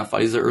remember from that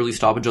fight is the early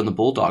stoppage on the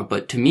Bulldog.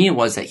 But to me, it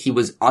was that he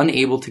was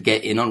unable to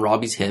get in on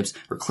Robbie's hips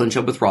or clinch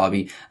up with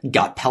Robbie,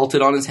 got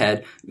pelted on his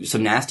head,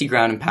 some nasty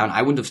ground and pound.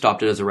 I wouldn't have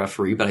stopped it as a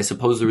referee, but I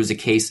suppose there was a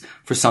case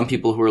for some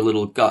people who are a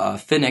little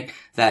finick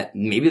that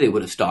maybe they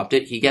would have stopped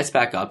it. He gets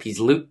back up.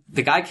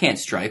 The guy can't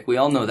strike. We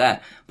all know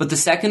that. But the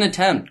second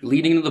attempt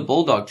leading to the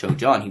Bulldog choke,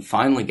 John, he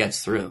finally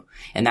gets through.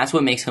 And that's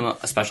what makes him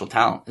a special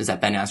talent, is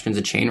that Ben Askren's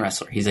a chain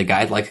wrestler. He's a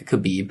guy like a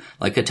Khabib,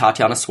 like a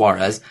Tatiana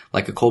Suarez,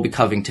 like a Colby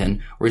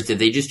Covington, whereas if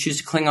they just choose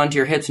to cling onto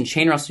your hips and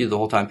chain wrestle you the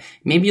whole time,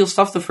 maybe you'll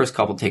stuff the first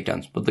couple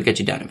takedowns, but they'll get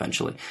you down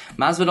eventually.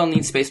 Masvidal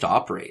needs space to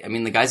operate. I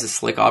mean, the guy's a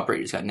slick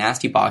operator. He's got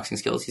nasty boxing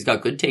skills. He's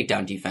got good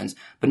takedown defense,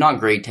 but not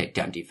great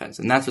takedown defense.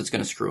 And that's what's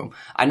going to screw him.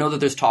 I know that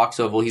there's talks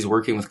of, well, he's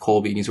working with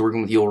Colby and he's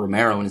working with Yoel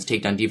Romero and his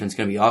takedown defense is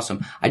going to be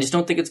awesome. I just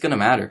don't think it's going to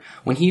matter.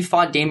 When he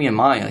fought Damian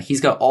Maia,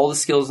 he's got all the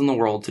skills in the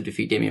world to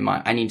defeat Damian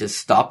Maia. I need to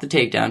stop the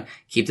takedown,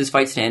 keep this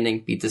fight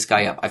standing, beat this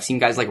guy up. I've seen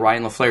guys like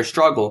Ryan LaFleur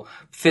struggle.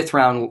 5th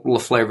round,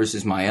 LaFleur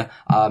versus Maia.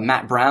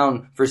 Matt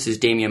Brown versus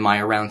Damian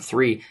Maia, round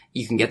 3.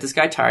 You can get this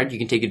guy tired. You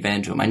can take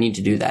advantage of him. I need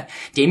to do that.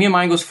 Damian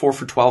Maia goes 4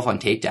 for 12 on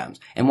takedowns.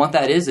 And what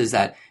that is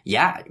that,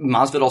 yeah,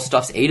 Masvidal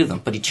stuffs 8 of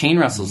them, but he chain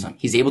wrestles them.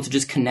 He's able to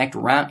just connect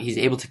around. He's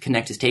able to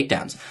connect his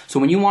takedowns. So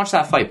when you watch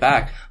that fight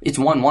back, it's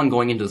 1-1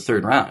 going into the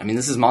 3rd round. I mean,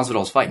 this is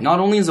Masvidal's fight. Not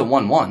only is it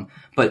 1-1,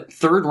 but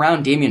 3rd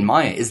round Damian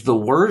Maia is the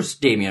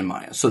worst Damian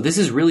Maia. So this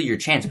is really your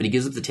chance, but he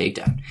gives up the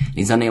takedown. And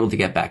he's unable to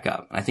get back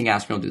up. And I think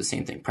Askren will do the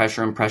same thing.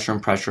 Pressure him,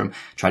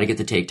 try to get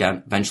the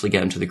takedown, eventually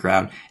get him to the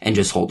ground, and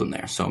just hold him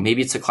there. So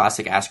maybe it's a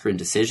classic Askren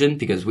decision,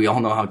 because we all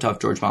know how tough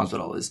George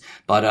Masvidal is.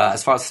 But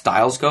as far as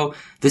styles go,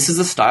 this is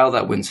a style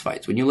that wins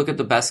fights. When you look at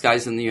the best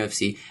guys in the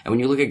UFC, and when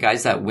you look at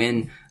guys that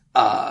win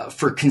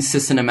for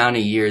consistent amount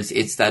of years,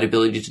 it's that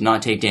ability to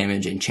not take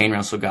damage and chain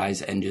wrestle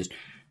guys and just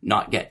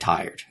not get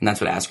tired. And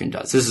that's what Askren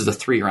does. This is a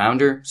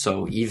 3-rounder,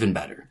 so even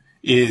better.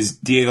 Is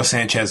Diego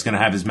Sanchez going to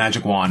have his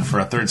magic wand for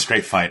a 3rd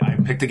straight fight? I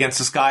picked against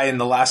this guy in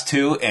the last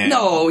 2, and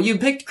no, you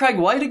picked Craig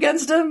White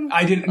against him?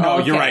 I didn't. No,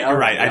 okay, you're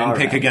right. I didn't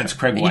pick against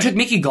Craig White. You took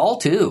Mickey Gall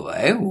too.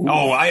 Eh?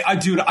 Oh, I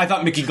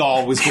thought Mickey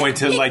Gall was going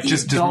to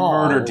just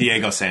murder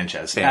Diego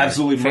Sanchez. Fair.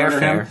 Absolutely murder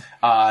him.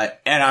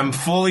 And I'm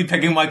fully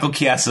picking Michael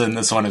Chiesa in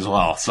this one as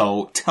well.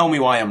 So tell me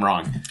why I'm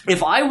wrong.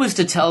 If I was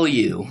to tell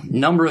you a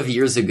number of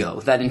years ago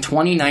that in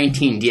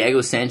 2019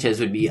 Diego Sanchez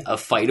would be a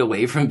fight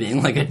away from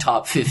being like a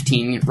top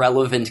 15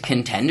 relevant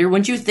contender,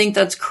 wouldn't you think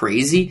that's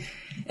crazy?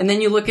 And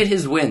then you look at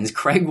his wins,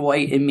 Craig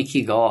White and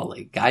Mickey Gall,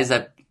 like guys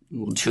that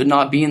should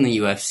not be in the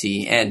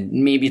UFC, and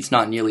maybe it's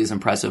not nearly as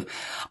impressive.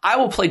 I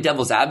will play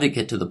devil's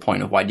advocate to the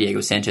point of why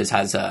Diego Sanchez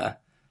has a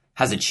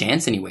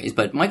chance anyways.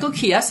 But Michael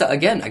Chiesa,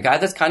 again, a guy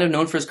that's kind of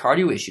known for his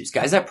cardio issues.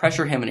 Guys that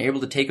pressure him and are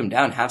able to take him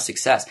down have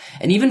success.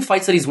 And even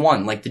fights that he's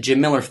won, like the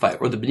Jim Miller fight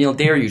or the Beneil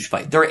Dariush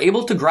fight, they're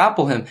able to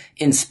grapple him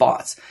in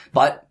spots.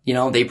 But,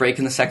 they break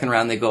in the 2nd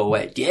round, they go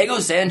away. Diego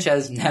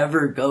Sanchez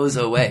never goes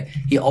away.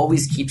 He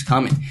always keeps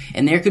coming.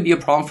 And there could be a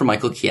problem for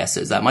Michael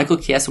Chiesa, is that Michael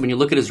Chiesa, when you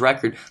look at his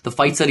record, the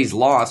fights that he's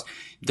lost,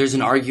 there's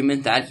an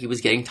argument that he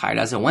was getting tired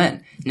as it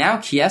went. Now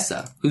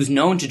Chiesa, who's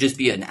known to just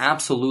be an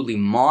absolutely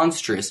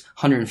monstrous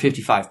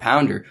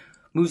 155-pounder,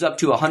 moves up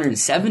to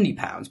 170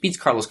 pounds, beats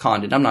Carlos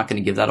Condit. I'm not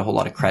going to give that a whole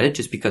lot of credit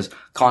just because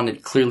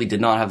Condit clearly did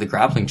not have the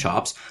grappling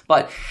chops.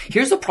 But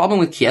here's the problem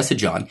with Chiesa,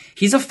 John.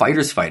 He's a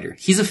fighter's fighter.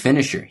 He's a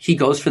finisher. He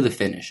goes for the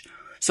finish.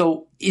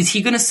 So is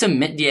he going to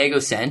submit Diego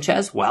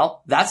Sanchez?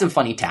 Well, that's a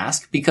funny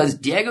task because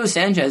Diego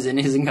Sanchez in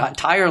his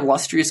entire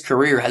illustrious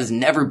career has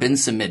never been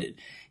submitted.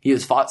 He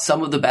has fought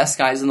some of the best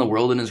guys in the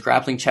world and his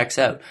grappling checks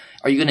out.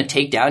 Are you going to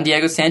take down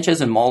Diego Sanchez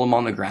and maul him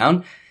on the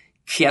ground?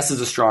 Chiesa's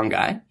a strong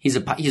guy. He's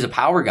a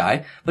power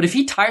guy. But if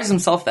he tires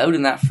himself out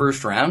in that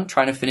first round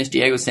trying to finish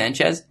Diego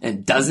Sanchez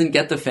and doesn't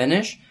get the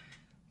finish,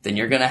 then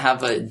you're going to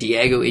have a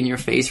Diego in your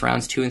face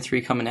rounds 2 and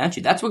 3 coming at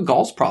you. That's what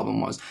Gall's problem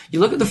was. You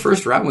look at the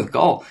first round with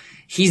Gall.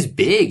 He's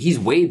big. He's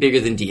way bigger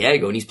than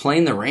Diego, and he's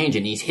playing the range,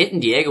 and he's hitting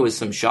Diego with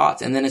some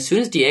shots. And then as soon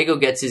as Diego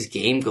gets his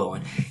game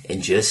going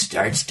and just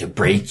starts to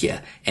break you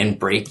and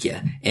break you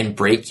and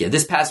break you.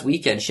 This past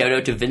weekend, shout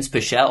out to Vince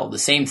Pichel, the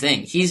same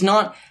thing. He's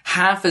not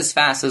half as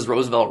fast as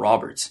Roosevelt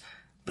Roberts,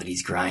 but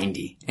he's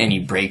grindy, and he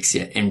breaks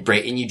you and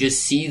you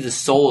just see the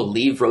soul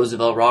leave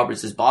Roosevelt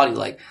Roberts' body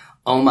like,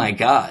 oh my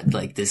God,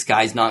 like this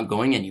guy's not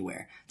going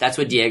anywhere. That's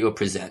what Diego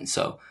presents.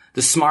 So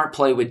the smart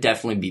play would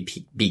definitely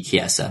be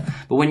Chiesa.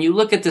 But when you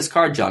look at this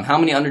card, John, how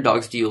many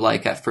underdogs do you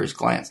like at first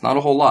glance? Not a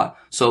whole lot.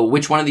 So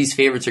which one of these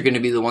favorites are going to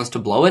be the ones to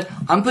blow it?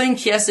 I'm putting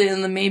Chiesa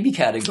in the maybe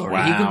category.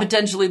 Wow. He could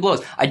potentially blow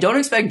it. I don't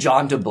expect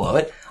John to blow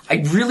it. I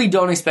really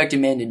don't expect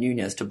Amanda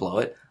Nunes to blow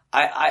it.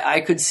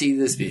 I could see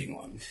this being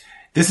one.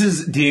 This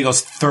is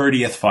Diego's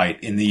 30th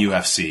fight in the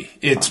UFC.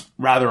 It's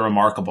rather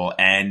remarkable.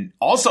 And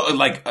also,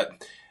 like,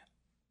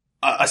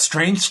 a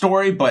strange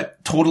story,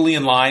 but totally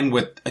in line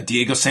with a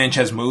Diego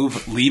Sanchez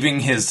move, leaving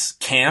his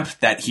camp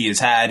that he has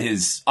had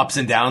his ups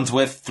and downs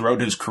with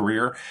throughout his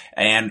career,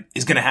 and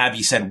is going to have,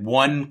 he said,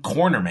 one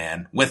corner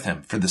man with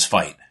him for this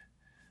fight.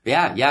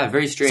 Yeah,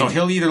 very strange. So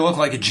he'll either look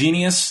like a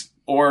genius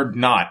or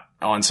not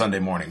on Sunday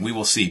morning. We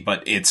will see.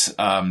 But it's,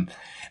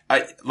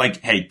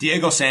 hey,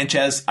 Diego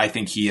Sanchez, I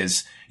think he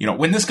is,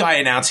 when this guy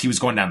announced he was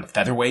going down to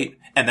featherweight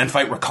and then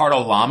fight Ricardo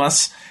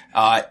Lamas,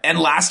 and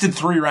lasted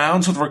 3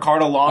 rounds with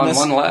Ricardo Lamas.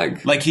 On one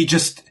leg. Like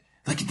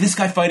this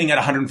guy fighting at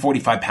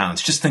 145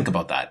 pounds. Just think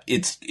about that.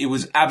 It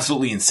was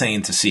absolutely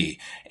insane to see.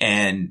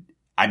 And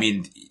I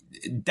mean,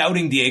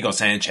 doubting Diego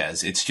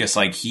Sanchez, it's just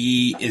like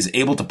he is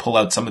able to pull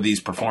out some of these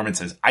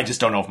performances. I just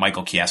don't know if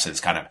Michael Chiesa is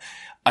kind of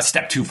a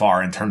step too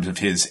far in terms of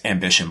his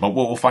ambition, but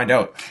we'll find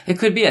out. It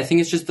could be. I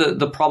think it's just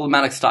the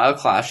problematic style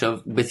clash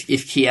of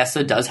if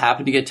Chiesa does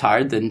happen to get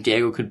tired, then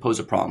Diego could pose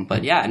a problem.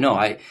 But yeah,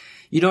 no,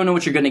 you don't know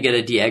what you're going to get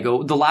at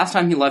Diego. The last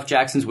time he left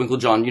Jackson's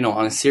Winklejohn,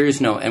 on a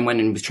serious note, and went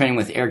and was training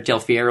with Eric Del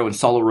Fierro and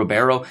Saulo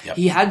Ribeiro, yep.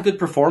 He had good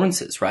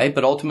performances, right?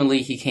 But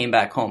ultimately he came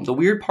back home. The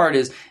weird part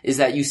is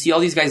that you see all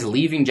these guys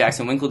leaving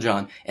Jackson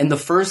Winklejohn, and the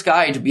first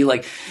guy to be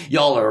like,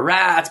 y'all are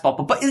rats, blah,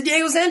 blah, blah, is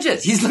Diego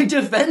Sanchez. He's like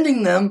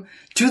defending them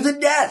to the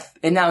death.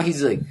 And now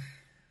he's like,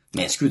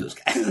 man, screw those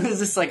guys. It's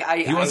just like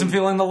he wasn't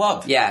feeling the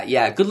love.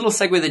 Yeah. Good little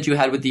segue that you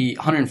had with the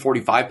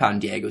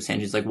 145-pound Diego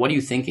Sanchez. Like, what are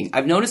you thinking?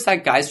 I've noticed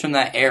that guys from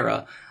that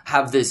era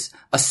have this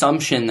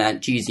assumption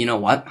that, geez, you know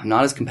what? I'm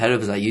not as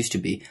competitive as I used to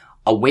be.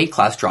 A weight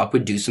class drop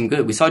would do some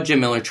good. We saw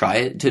Jim Miller try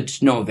it to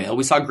no avail.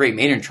 We saw Gray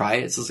Maynard try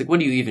it. So it's like, what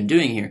are you even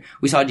doing here?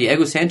 We saw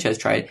Diego Sanchez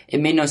try it. It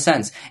made no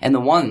sense. And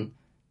the one,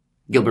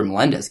 Gilbert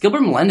Melendez.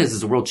 Gilbert Melendez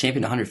is a world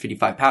champion at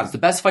 155 pounds. The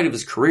best fight of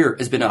his career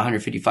has been at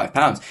 155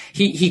 pounds.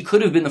 He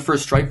could have been the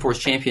first Strikeforce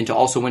champion to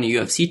also win a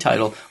UFC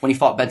title when he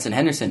fought Benson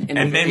Henderson.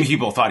 And many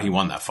people thought he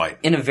won that fight.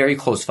 In a very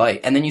close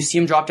fight. And then you see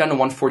him drop down to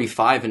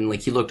 145 and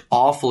he looked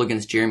awful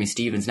against Jeremy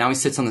Stevens. Now he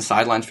sits on the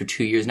sidelines for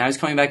 2 years. Now he's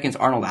coming back against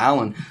Arnold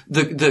Allen.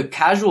 The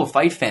casual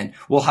fight fan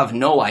will have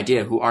no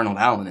idea who Arnold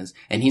Allen is.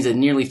 And he's a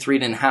nearly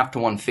 3.5 to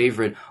 1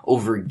 favorite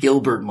over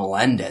Gilbert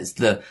Melendez,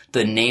 the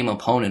name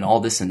opponent, all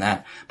this and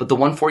that. But the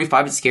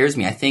 145, it scares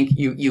me. I think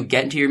you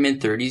get into your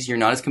mid-30s, you're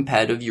not as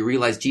competitive, you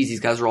realize, geez, these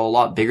guys are all a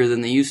lot bigger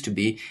than they used to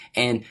be,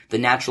 and the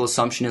natural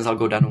assumption is I'll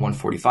go down to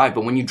 145.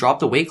 But when you drop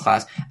the weight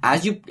class,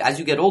 as you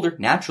get older,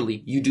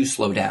 naturally, you do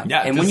slow down.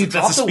 Yeah, and when you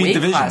drop the weight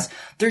class,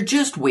 they're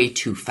just way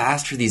too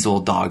fast for these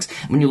old dogs.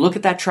 When you look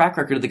at that track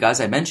record of the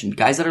guys I mentioned,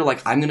 guys that are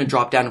like, I'm going to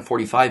drop down to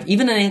 45,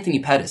 even an Anthony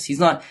Pettis, he's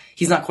not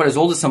quite as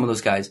old as some of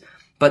those guys.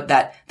 But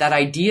that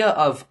idea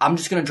of, I'm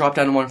just going to drop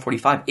down to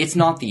 145, it's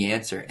not the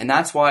answer. And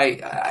that's why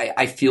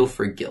I feel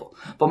for Gil.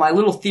 But my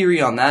little theory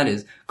on that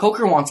is,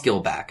 Coker wants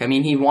Gil back. I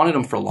mean, he wanted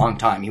him for a long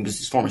time. He was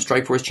his former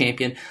Strikeforce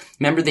champion.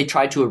 Remember, they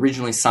tried to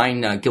originally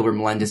sign Gilbert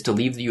Melendez to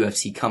leave the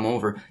UFC, come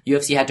over.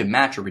 UFC had to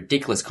match a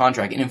ridiculous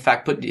contract, and in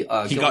fact put he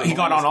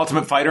got on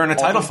Ultimate Fighter in a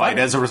title fight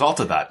as a result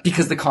of that.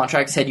 Because the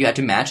contract said you had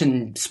to match,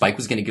 and Spike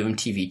was going to give him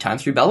TV time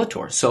through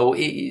Bellator. So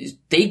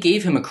they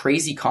gave him a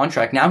crazy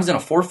contract. Now he's on a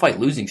 4-fight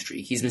losing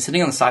streak. He's been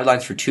sitting on the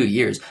sidelines for 2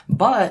 years.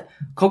 But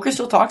Coker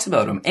still talks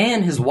about him.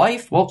 And his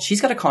wife, well,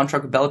 she's got a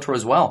contract with Bellator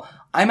as well.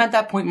 I'm at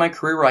that point in my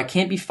career where I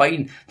can't be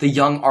fighting the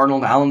young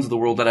Arnold Allens of the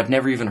world that I've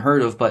never even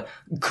heard of, but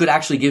could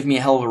actually give me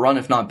a hell of a run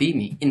if not beat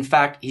me. In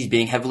fact, he's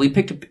being heavily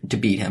picked to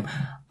beat him.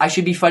 I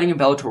should be fighting in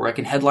Bellator where I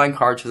can headline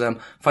cards for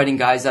them, fighting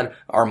guys that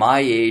are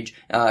my age,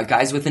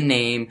 guys with a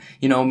name,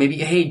 maybe,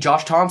 hey,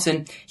 Josh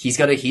Thompson, he's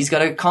got a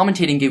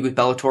commentating gig with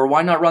Bellator.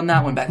 Why not run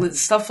that one back?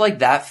 Stuff like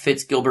that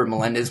fits Gilbert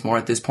Melendez more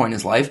at this point in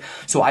his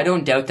life. So I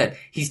don't doubt that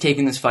he's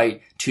taking this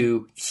fight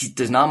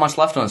there's not much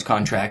left on his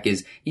contract,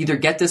 is either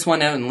get this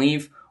one out and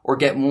leave, or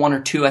get 1 or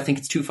 2, I think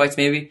it's 2 fights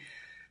maybe,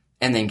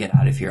 and then get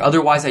out of here.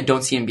 Otherwise, I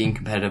don't see him being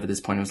competitive at this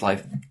point in his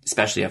life,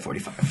 especially at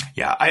 45.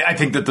 Yeah, I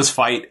think that this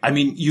fight, I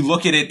mean, you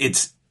look at it,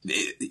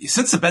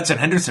 since the Benson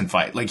Henderson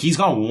fight, like he's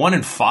gone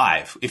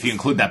 1-5 if you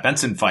include that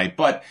Benson fight.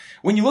 But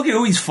when you look at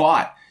who he's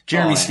fought,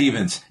 Jeremy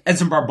Stevens,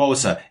 Edson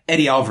Barbosa,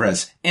 Eddie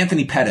Alvarez,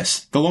 Anthony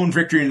Pettis. The lone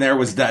victory in there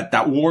was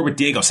that war with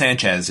Diego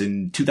Sanchez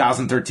in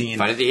 2013.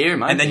 Fight of the year,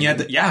 man. And then you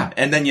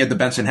had the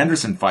Benson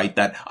Henderson fight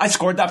that I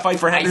scored that fight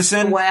for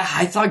Henderson.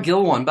 I thought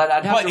Gil won, but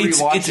I'd have to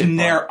rewatch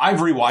it. I've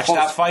rewatched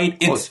that fight.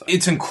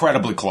 It's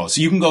incredibly close.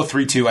 You can go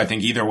 3-2, I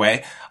think, either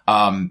way.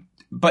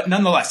 But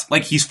nonetheless,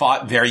 like he's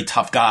fought very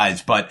tough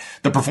guys, but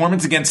the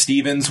performance against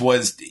Stevens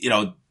was,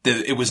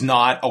 it was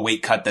not a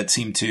weight cut that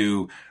seemed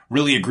to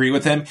really agree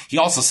with him. He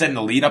also said in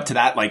the lead up to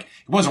that, like,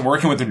 he wasn't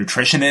working with a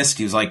nutritionist.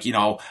 He was like,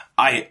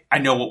 I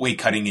know what weight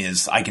cutting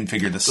is. I can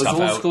figure this stuff out.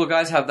 Those old school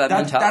guys have that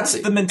mentality.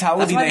 That's the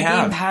mentality they have. That's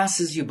why the game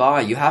passes you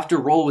by. You have to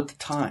roll with the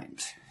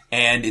times.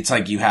 And it's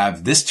like you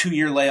have this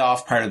 2-year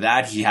layoff. Prior to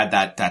that, he had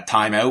that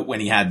timeout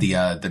when he had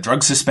the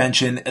drug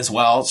suspension as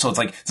well. So it's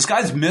like this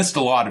guy's missed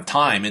a lot of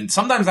time, and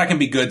sometimes that can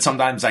be good,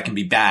 sometimes that can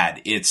be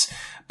bad.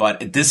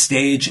 But at this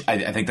stage,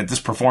 I think that this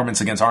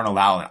performance against Arnold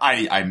Allen,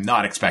 I'm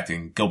not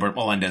expecting Gilbert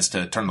Melendez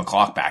to turn the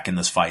clock back in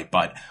this fight,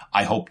 but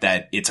I hope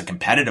that it's a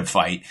competitive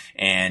fight.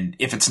 And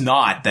if it's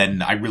not,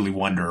 then I really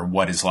wonder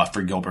what is left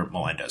for Gilbert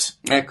Melendez.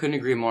 I couldn't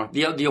agree more.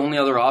 The only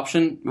other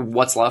option,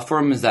 what's left for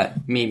him, is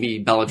that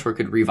maybe Bellator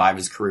could revive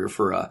his career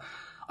for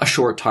a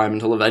short time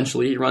until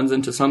eventually he runs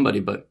into somebody.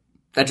 But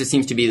that just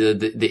seems to be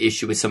the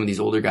issue with some of these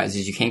older guys,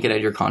 is you can't get out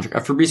of your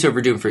contract. Fabricio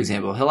Verdum, for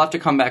example, he'll have to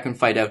come back and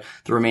fight out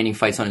the remaining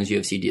fights on his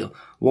UFC deal.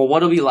 Well,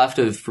 what'll be left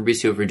of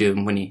Fabricio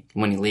Verdum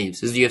when he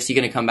leaves? Is the UFC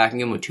going to come back and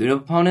give him a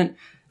tune-up opponent?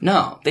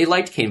 No. They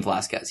liked Cain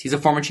Velasquez. He's a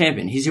former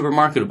champion. He's super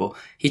marketable.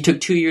 He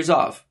took 2 years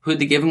off. Who'd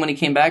they give him when he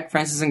came back?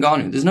 Francis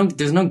Ngannou. There's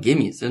no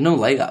gimmies. There's no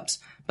layups.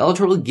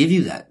 Bellator will give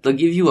you that. They'll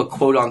give you a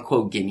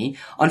quote-unquote gimme.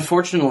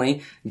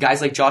 Unfortunately,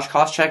 guys like Josh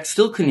Koscheck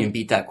still couldn't even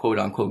beat that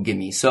quote-unquote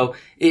gimme. So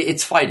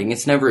it's fighting.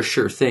 It's never a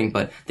sure thing,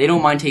 but they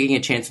don't mind taking a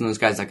chance on those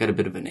guys that got a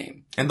bit of a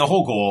name. And the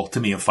whole goal to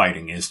me of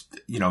fighting is,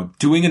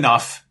 doing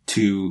enough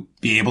to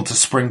be able to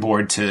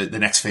springboard to the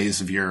next phase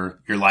of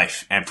your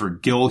life. And for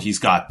Gil, he's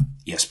got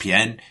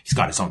ESPN. He's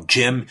got his own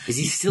gym. Is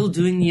he still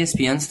doing the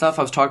ESPN stuff?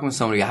 I was talking with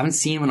somebody. I haven't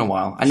seen him in a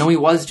while. I know he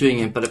was doing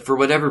it, but for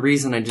whatever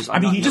reason, he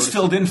just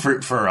filled in for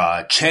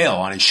Chael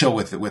on his show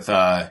with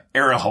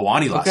Ariel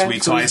Helwani last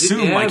week. So I assume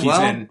he's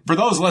in. For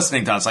those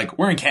listening to us, like,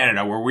 we're in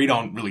Canada where we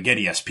don't really get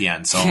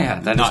ESPN. So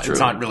it's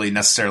not really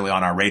necessarily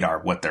on our radar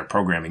what their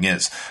programming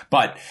is.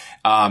 But,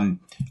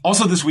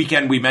 also this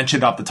weekend, we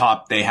mentioned off the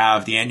top, they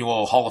have the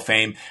annual Hall of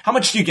Fame. How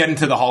much do you get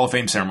into the Hall of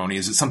Fame ceremony?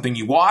 Is it something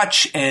you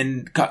watch,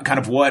 and kind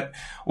of what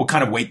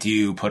kind of weight do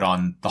you put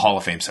on the Hall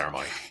of Fame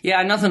ceremony?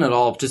 Yeah, nothing at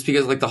all. Just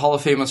because, like, the Hall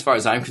of Fame, as far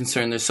as I'm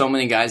concerned, there's so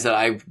many guys that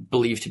I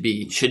believe should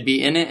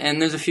be in it,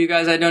 and there's a few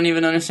guys I don't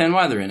even understand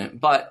why they're in it.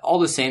 But all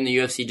the same, the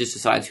UFC just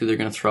decides who they're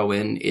going to throw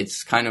in.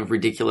 It's kind of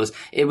ridiculous.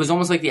 It was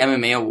almost like the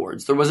MMA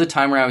awards. There was a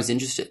time where I was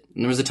interested,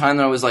 and there was a time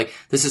that I was like,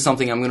 this is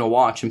something I'm going to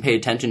watch and pay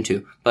attention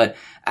to. But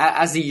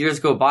as the years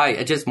go by,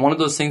 it's just one of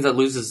those things that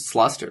loses its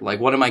luster. Like,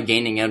 what am I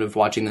gaining out of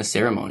watching this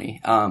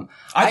ceremony? I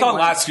thought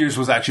last year's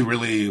was actually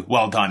really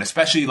well done,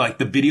 especially like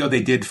the video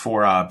they did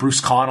for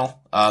Bruce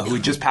Connell, who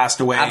had just passed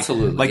away.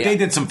 Absolutely. They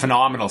did some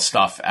phenomenal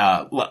stuff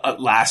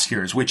last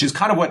year's, which is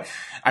kind of what,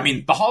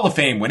 the Hall of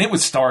Fame, when it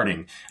was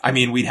starting,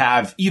 we'd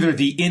have either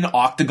the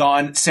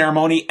in-octagon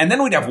ceremony, and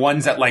then we'd have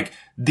ones at like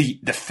the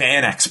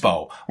fan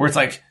expo, where it's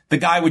like, the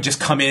guy would just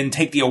come in,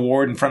 take the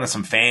award in front of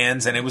some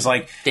fans, and it was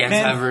like,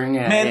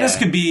 this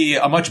could be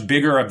a much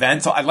bigger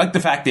event. So I like the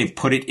fact they've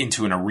put it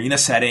into an arena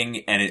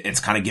setting, and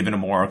it's kind of given a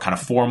more kind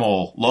of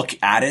formal look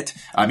at it.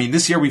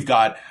 This year we've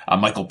got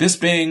Michael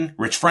Bisping,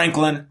 Rich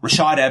Franklin,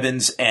 Rashad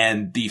Evans,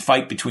 and the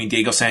fight between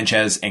Diego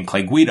Sanchez and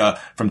Clay Guida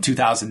from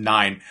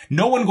 2009.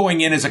 No one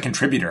going in as a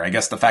contributor. I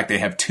guess the fact they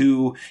have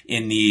two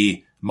in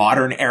the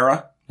modern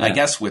era, I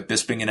guess, with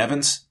Bisping and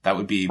Evans, that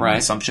would be my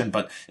assumption.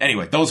 But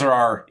anyway, those are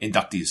our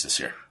inductees this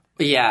year.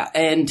 Yeah,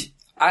 and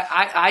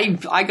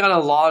I got a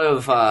lot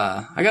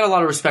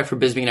of respect for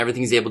Bisping and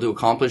everything he's able to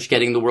accomplish,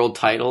 getting the world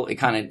title. It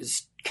kind of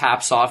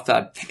caps off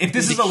that. If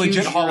this is a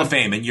legit Hall of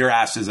Fame and you're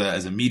asked as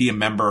a media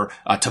member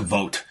to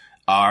vote,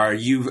 are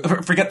you,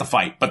 forget the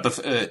fight, but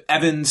the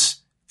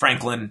Evans,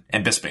 Franklin,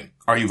 and Bisping,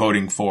 are you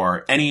voting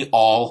for any,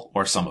 all,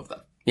 or some of them?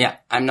 Yeah,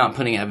 I'm not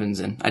putting Evans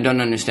in. I don't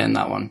understand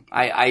that one.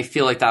 I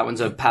feel like that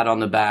one's a pat on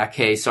the back.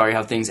 Hey, sorry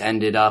how things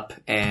ended up.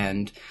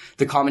 And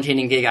the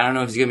commentating gig, I don't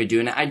know if he's going to be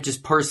doing it. I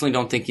just personally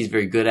don't think he's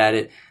very good at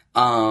it.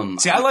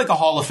 See, I like a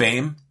Hall of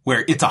Fame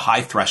where it's a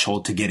high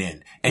threshold to get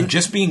in. And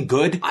just being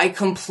good. I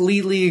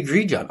completely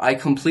agree, John. I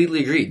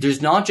completely agree.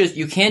 There's not just,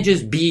 you can't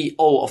just be,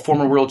 a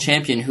former world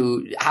champion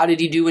who, how did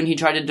he do when he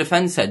tried to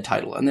defend said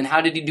title? And then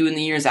how did he do in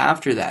the years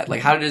after that?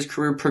 Like, how did his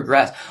career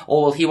progress?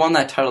 Oh, well, he won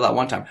that title that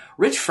one time.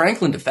 Rich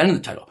Franklin defended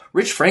the title.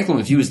 Rich Franklin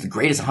was viewed as the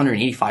greatest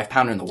 185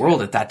 pounder in the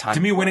world at that time.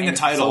 To me, winning a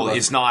title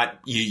is not,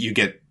 you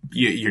get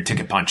your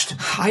ticket punched.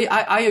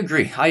 I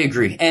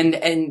agree.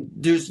 And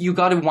you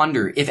gotta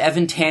wonder, if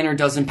Evan Tanner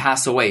doesn't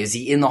pass away, is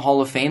he in the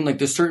Hall of Fame? Like,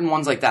 there's certain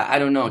ones like that. I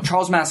don't know.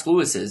 Charles Mask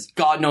Lewis is.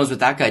 God knows what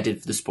that guy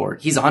did for the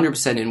sport. He's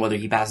 100% in whether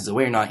he passes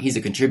away or not. He's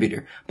a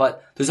contributor.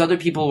 But there's other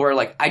people where,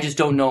 like, I just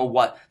don't know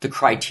what the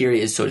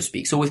criteria is, so to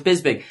speak. So with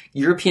Bisping,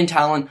 European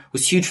talent,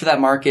 was huge for that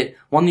market,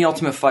 won the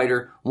Ultimate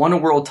Fighter, won a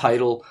world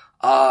title.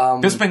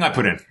 Bisping I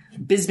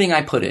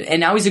put in. And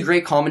now he's a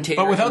great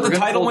commentator. But without the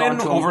title win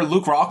over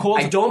Luke Rockhold?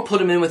 I don't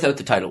put him in without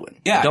the title win.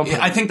 Yeah,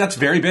 I think that's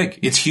very big.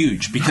 It's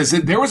huge because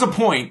there was a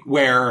point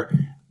where,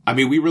 I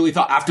mean, we really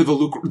thought after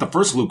the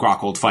first Luke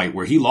Rockhold fight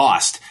where he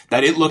lost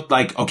that it looked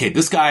like, okay,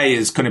 this guy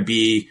is going to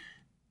be,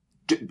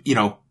 you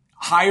know,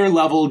 higher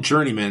level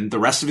journeyman the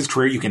rest of his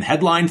career. You can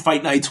headline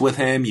fight nights with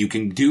him. You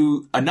can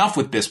do enough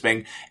with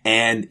Bisping.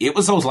 And it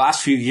was those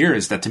last few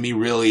years that to me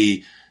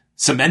really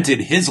cemented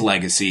his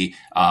legacy,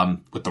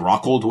 with the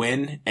Rockhold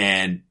win.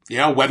 And, you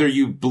know, whether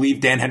you believe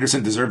Dan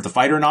Henderson deserved the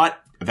fight or not,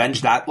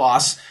 avenged that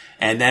loss.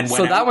 And then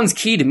that one's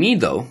key to me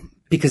though,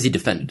 because he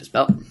defended his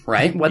belt,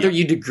 right? Whether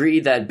you'd agree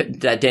that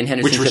Dan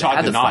Henderson should have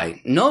had the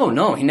fight.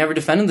 No, he never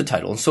defended the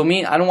title. So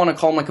I don't want to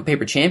call him like a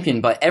paper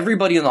champion, but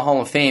everybody in the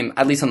Hall of Fame,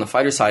 at least on the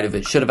fighter side of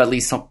it, should have at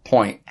least some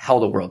point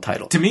held a world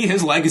title. To me,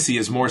 his legacy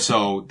is more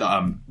so,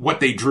 what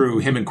they drew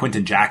him and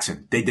Quinton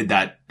Jackson. They did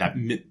that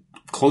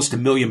close to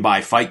million buy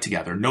fight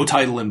together. No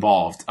title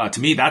involved. To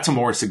me, that's a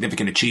more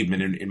significant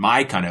achievement in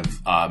my kind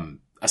of,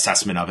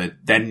 assessment of it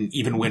than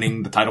even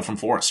winning the title from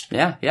Forrest.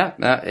 Yeah.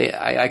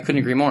 I couldn't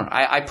agree more.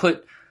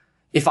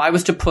 If I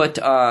was to put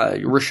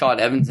Rashad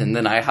Evans in,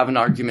 then I have an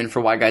argument for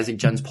why guys like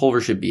Jens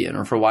Pulver should be in,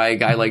 or for why a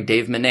guy like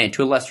Dave Manet,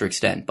 to a lesser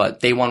extent,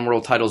 but they won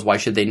world titles, why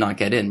should they not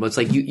get in? But it's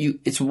like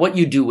it's what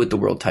you do with the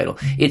world title.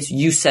 It's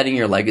you setting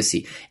your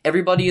legacy.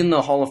 Everybody in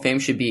the Hall of Fame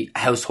should be a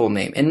household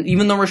name. And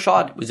even though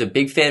Rashad was a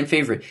big fan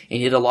favorite and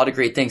he did a lot of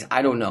great things,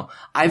 I don't know.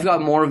 I've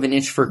got more of an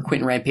itch for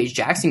Quinton Rampage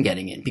Jackson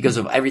getting in because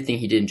of everything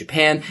he did in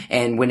Japan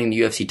and winning the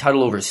UFC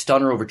title over a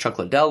stunner over Chuck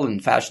Liddell in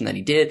the fashion that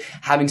he did,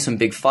 having some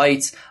big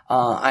fights.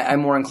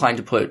 I'm more inclined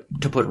to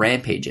put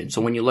Rampage in. So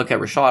when you look at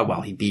Rashad,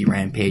 well, he beat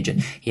Rampage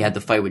and he had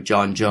the fight with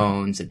John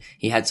Jones and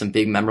he had some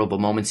big memorable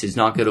moments. He's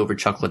not good over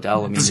Chuck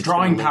Liddell. I mean, does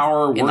drawing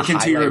power work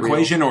into your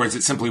equation, or is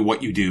it simply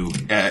what you do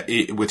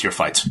with your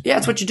fights? Yeah,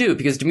 it's what you do,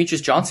 because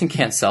Demetrius Johnson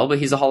can't sell, but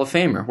he's a Hall of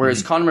Famer.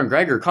 Whereas Conor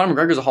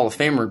McGregor's a Hall of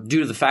Famer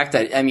due to the fact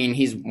that, I mean,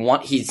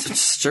 he's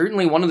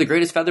certainly one of the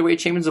greatest featherweight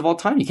champions of all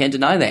time. You can't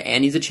deny that.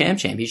 And he's a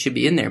champ. He should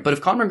be in there. But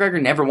if Conor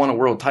McGregor never won a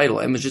world title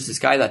and was just this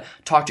guy that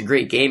talked a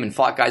great game and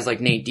fought guys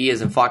like Nate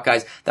Diaz and fought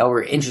guys that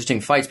were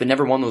interesting fights but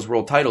never won those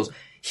world titles,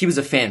 he was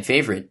a fan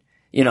favorite.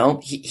 You know,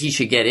 he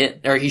should get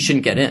in, or he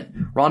shouldn't get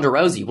in. Ronda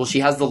Rousey, well,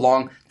 she has the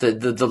long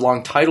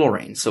title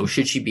reign, so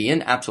should she be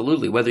in?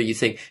 Absolutely. Whether you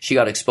think she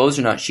got exposed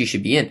or not, she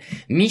should be in.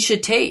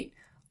 Miesha Tate.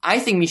 I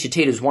think Miesha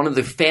Tate is one of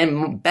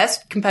the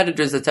best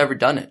competitors that's ever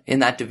done it in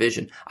that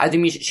division. I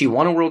think she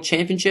won a world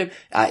championship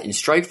in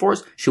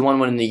Strikeforce. She won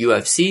one in the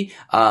UFC.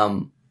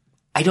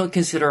 I don't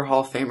consider her a Hall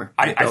of Famer.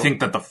 I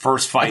think that the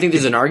first fight... I think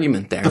there's an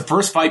argument there. The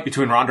first fight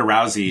between Ronda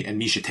Rousey and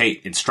Miesha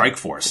Tate in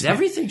Strikeforce. It's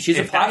everything.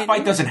 If that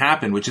fight doesn't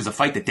happen, which is a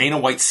fight that Dana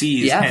White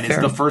sees and is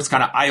the first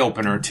kind of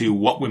eye-opener to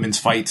what women's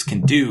fights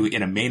can do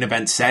in a main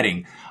event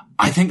setting,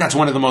 I think that's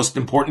one of the most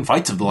important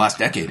fights of the last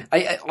decade.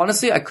 I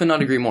honestly, I could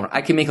not agree more.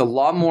 I can make a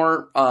lot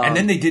more and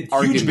then they did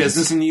huge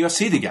business in the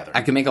UFC together.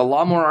 I can make a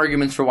lot more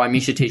arguments for why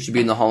Miesha Tate should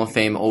be in the Hall of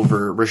Fame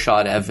over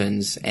Rashad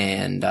Evans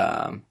and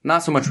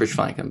not so much Rich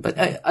Franklin.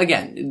 But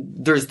again,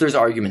 there's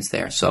arguments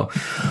there. So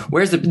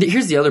here's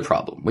the other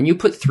problem. When you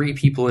put 3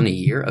 people in a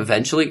year,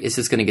 eventually it's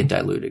just going to get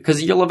diluted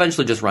because you'll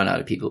eventually just run out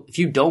of people. If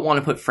you don't want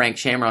to put Frank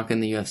Shamrock in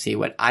the UFC,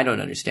 what I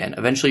don't understand,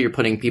 eventually you're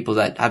putting people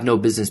that have no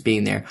business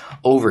being there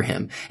over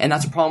him. And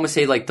that's a problem with,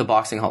 say, like the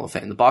Boxing Hall of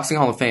Fame. The Boxing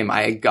Hall of Fame,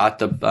 I got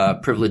the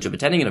privilege of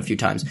attending it a few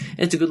times. And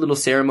it's a good little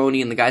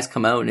ceremony and the guys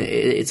come out and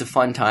it's a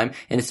fun time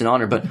and it's an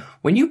honor. But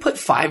when you put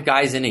 5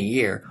 guys in a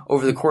year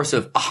over the course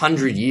of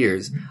 100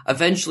 years,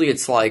 eventually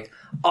it's like,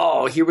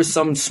 oh, here was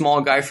some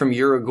small guy from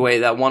Uruguay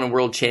that won a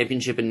world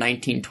championship in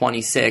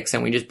 1926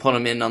 and we just put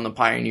him in on the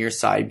pioneer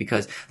side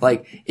because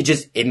like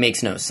it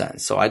makes no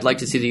sense. So I'd like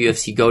to see the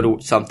UFC go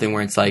to something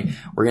where it's like,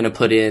 we're going to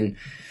put in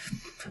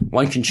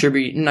one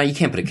contributor. No, you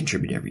can't put a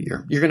contributor every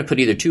year. You're going to put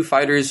either 2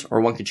 fighters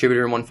or 1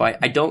 contributor in one fight.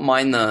 I don't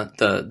mind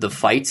the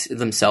fights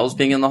themselves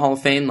being in the Hall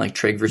of Fame, like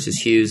Trigg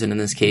versus Hughes, and in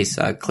this case,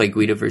 Clay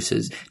Guida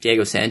versus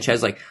Diego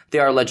Sanchez. Like, they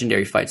are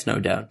legendary fights, no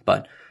doubt.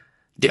 But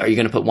are you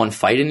going to put 1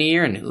 fight in a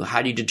year? And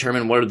how do you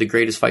determine what are the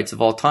greatest fights of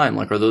all time?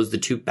 Like, are those the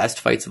 2 best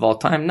fights of all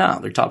time? No,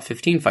 they're top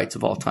 15 fights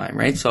of all time,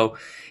 right? So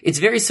it's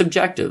very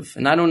subjective.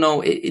 And I don't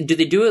know, do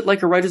they do it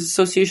like a writers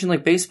association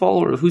like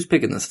baseball, or who's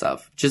picking this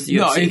stuff? Just the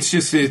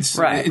UFC?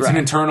 No, it's an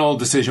internal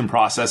decision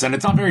process, and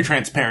it's not very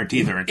transparent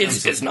either.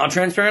 It's not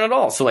transparent at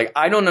all. So like,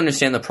 I don't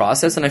understand the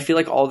process, and I feel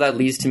like all that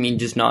leads to me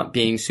just not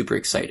being super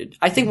excited.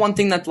 I think one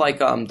thing that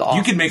like,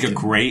 you could make a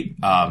great,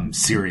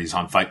 series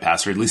on Fight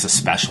Pass, or at least a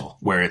special,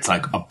 where it's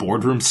like a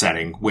boardroom boardroom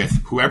setting with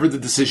whoever the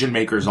decision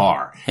makers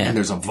are, and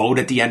there's a vote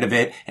at the end of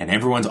it, and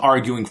everyone's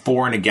arguing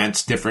for and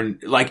against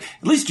different, like,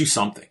 at least do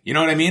something. You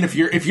know what I mean? If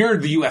you're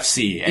the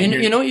UFC, and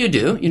you know what you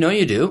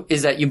do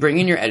is that you bring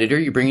in your editor,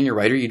 you bring in your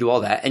writer, you do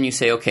all that, and you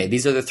say, okay,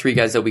 these are the 3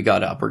 guys that we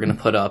got up. We're going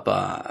to put up,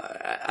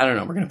 I don't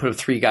know, we're going to put up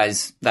 3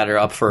 guys that are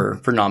up for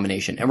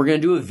nomination, and we're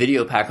going to do a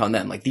video pack on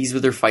them. Like, these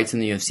were their fights in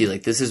the UFC.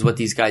 Like, this is what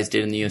these guys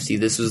did in the UFC.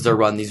 This was their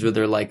run. These were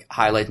their, like,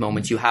 highlight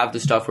moments. You have the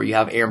stuff where you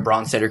have Aaron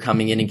Bronstetter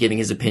coming in and giving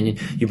his opinion.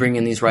 You bring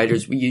in these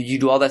writers. You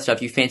do all that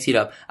stuff. You fancy it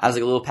up as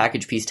like a little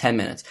package piece, 10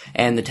 minutes.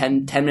 And the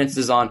 10 minutes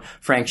is on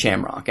Frank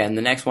Shamrock. And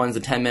the next one's the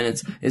 10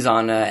 minutes is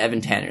on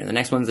Evan Tanner. The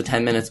next one's the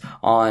 10 minutes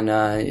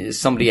on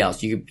somebody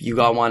else. You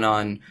got one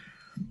on,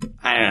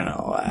 I don't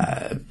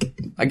know,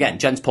 again,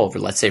 Jens Pulver,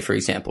 let's say, for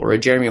example, or a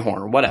Jeremy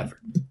Horner, whatever.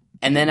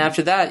 And then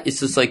after that, it's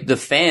just like the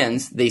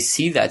fans, they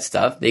see that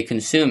stuff, they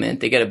consume it,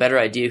 they get a better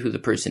idea who the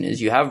person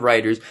is. You have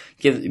writers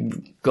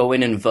go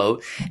in and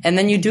vote. And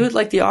then you do it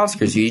like the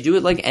Oscars. You do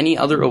it like any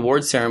other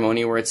award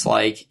ceremony where it's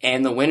like,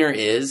 and the winner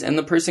is, and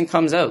the person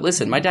comes out.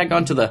 Listen, my dad got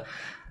into the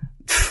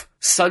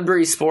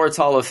Sudbury Sports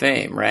Hall of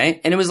Fame,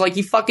 right? And it was like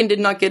he fucking did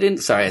not get in.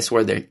 Sorry, I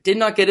swear there. Did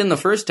not get in the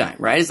first time,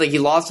 right? It's like he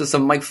lost to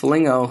some Mike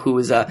Foligno, who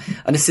was an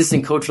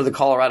assistant coach for the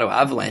Colorado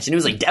Avalanche, and it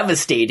was like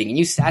devastating. And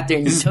you sat there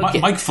and you took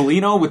it. Mike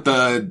Foligno with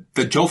the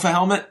Jofa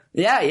helmet.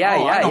 Yeah.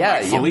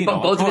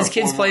 Both of his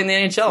kids play in the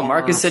NHL.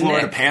 Marcus and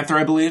Florida Panther,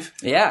 I believe.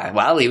 Yeah,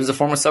 well, he was a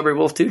former Sudbury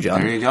Wolf too,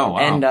 John. There you go. Wow.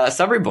 And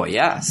Sudbury boy,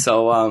 yeah.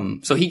 So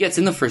he gets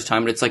in the first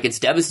time, but it's like it's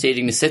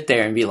devastating to sit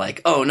there and be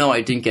like, oh no,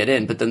 I didn't get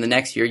in. But then the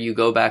next year you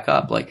go back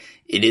up. Like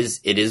it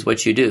is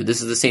what you do.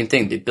 This is the same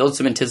thing. They build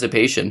some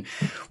anticipation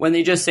when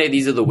they just say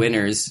these are the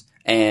winners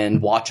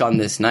and watch on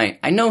this night.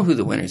 I know who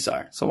the winners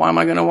are, so why am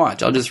I going to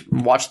watch? I'll just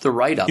watch the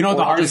write up. You know,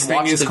 the hardest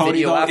thing is,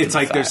 Cody, though, it's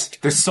like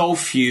there's so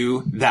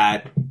few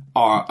that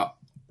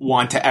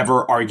want to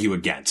ever argue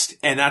against.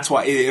 And that's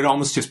why it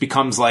almost just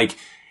becomes like,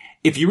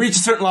 if you reach a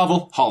certain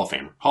level, Hall of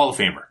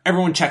Famer.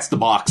 Everyone checks the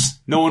box.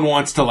 No one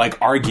wants to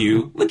like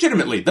argue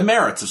legitimately the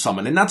merits of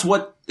someone. And that's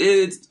what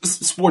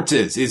sports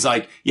is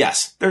like,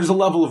 yes, there's a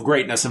level of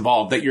greatness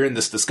involved that you're in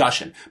this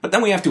discussion, but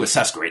then we have to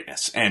assess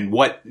greatness and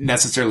what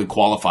necessarily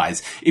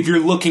qualifies if you're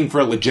looking for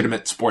a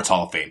legitimate sports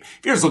Hall of Fame.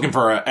 If you're just looking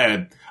for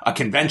a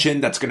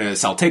convention that's going to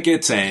sell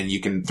tickets and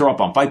you can throw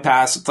up on Fight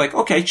Pass, it's like,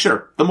 okay,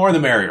 sure. The more the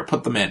merrier,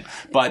 put them in.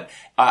 But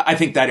I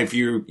think that if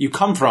you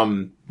come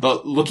from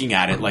looking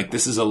at it like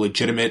this is a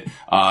legitimate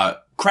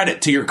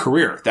credit to your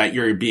career that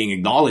you're being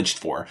acknowledged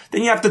for,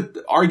 then you have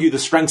to argue the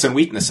strengths and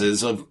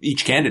weaknesses of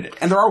each candidate.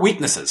 And there are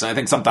weaknesses. And I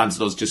think sometimes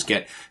those just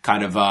get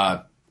kind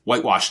of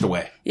whitewashed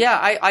away.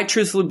 Yeah, I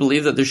truthfully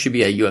believe that there should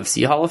be a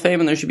UFC Hall of Fame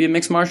and there should be a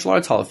Mixed Martial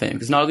Arts Hall of Fame,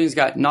 because not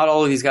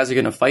all of these guys are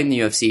going to fight in the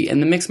UFC,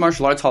 and the Mixed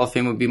Martial Arts Hall of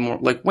Fame would be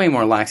way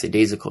more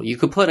lackadaisical. You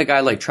could put a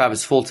guy like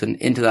Travis Fulton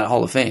into that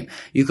Hall of Fame.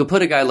 You could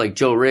put a guy like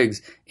Joe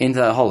Riggs into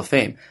that Hall of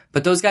Fame.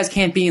 But those guys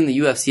can't be in the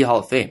UFC Hall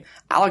of Fame.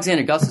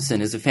 Alexander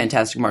Gustafsson is a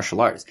fantastic martial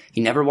artist. He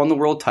never won the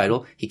world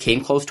title. He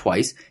came close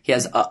twice. He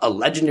has a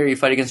legendary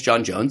fight against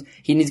John Jones.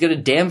 He's got a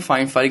damn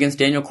fine fight against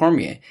Daniel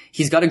Cormier.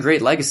 He's got a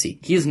great legacy.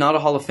 He is not a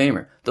Hall of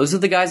Famer. Those are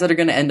the guys that are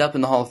going to end up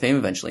in the Hall of Fame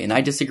eventually, and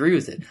I disagree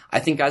with it. I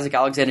think guys like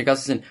Alexander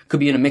Gustafsson could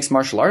be in a Mixed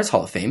Martial Arts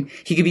Hall of Fame.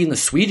 He could be in the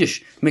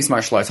Swedish Mixed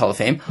Martial Arts Hall of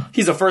Fame.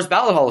 He's a first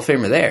ballot Hall of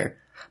Famer there.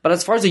 But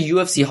as far as the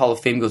UFC Hall of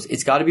Fame goes,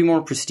 it's got to be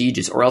more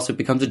prestigious or else it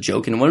becomes a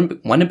joke. And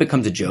when it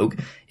becomes a joke,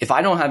 if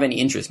I don't have any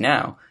interest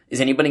now,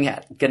 is anybody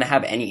going to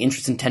have any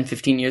interest in 10,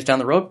 15 years down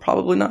the road?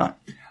 Probably not.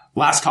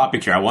 Last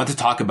topic here. I want to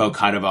talk about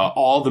kind of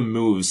all the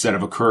moves that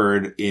have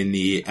occurred in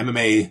the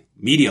MMA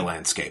media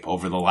landscape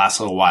over the last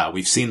little while.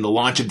 We've seen the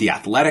launch of The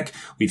Athletic.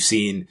 We've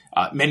seen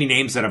many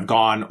names that have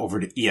gone over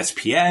to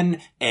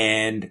ESPN.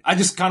 And I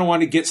just kind of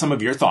want to get some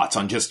of your thoughts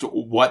on just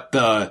what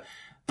the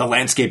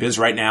landscape is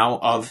right now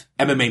of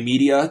MMA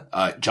media,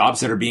 jobs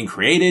that are being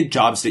created,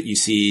 jobs that you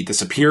see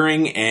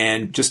disappearing,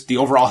 and just the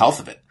overall health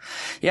of it.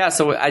 Yeah,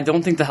 so I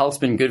don't think the health's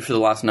been good for the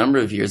last number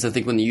of years. I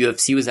think when the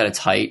UFC was at its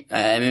height,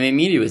 MMA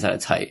media was at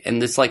its height.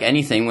 And it's like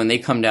anything, when they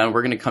come down,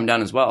 we're going to come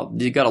down as well.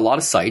 You got a lot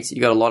of sites,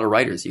 you got a lot of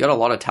writers, you got a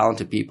lot of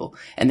talented people.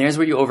 And there's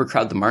where you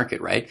overcrowd the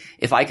market, right?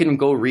 If I can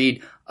go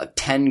read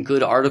 10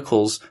 good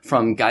articles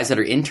from guys that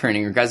are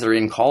interning or guys that are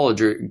in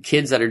college or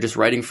kids that are just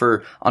writing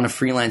on a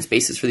freelance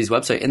basis for these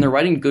websites, and they're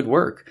writing good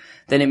work,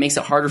 then it makes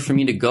it harder for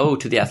me to go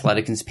to The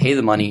Athletic and pay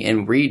the money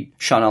and read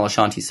Sean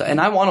Alashanti's stuff.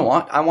 And I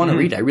want to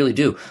read, I really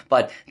do.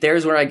 But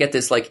there's where I get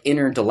this like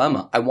inner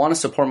dilemma. I want to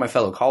support my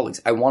fellow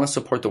colleagues. I want to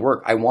support the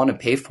work. I want to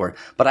pay for it,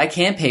 but I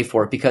can't pay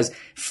for it because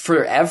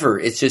forever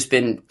it's just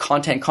been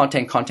content.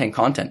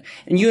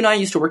 And you and I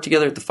used to work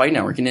together at the Fight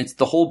Network, and it's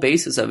the whole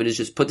basis of it is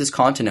just put this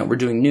content out. We're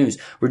doing news.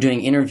 We're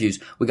doing interviews.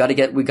 We got to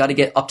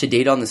get up to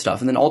date on this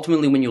stuff. And then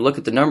ultimately, when you look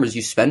at the numbers,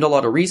 you spend a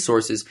lot of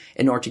resources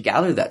in order to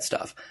gather that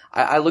stuff.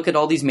 I look at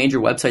all these major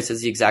websites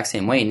as the exact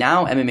same way.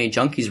 Now MMA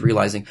Junkies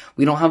realizing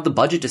we don't have the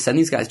budget to send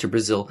these guys to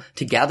Brazil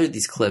to gather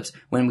these clips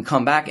when we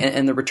come back,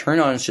 and the return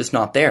on it's just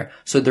not there.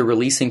 So they're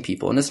releasing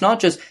people. And it's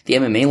not just the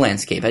MMA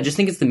landscape. I just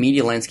think it's the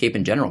media landscape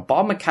in general.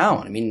 Bob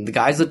McCown, I mean, the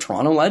guy's a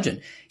Toronto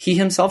legend. He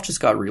himself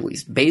just got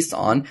released based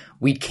on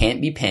we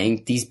can't be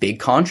paying these big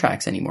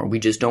contracts anymore. We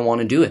just don't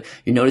want to do it.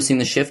 You're noticing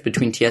the shift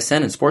between TSN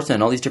and Sportsnet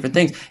and all these different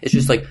things. It's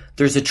just like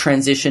there's a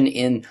transition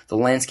in the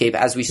landscape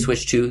as we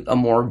switch to a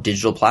more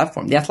digital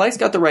platform. The Athletic's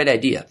got the right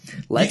idea.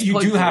 Let's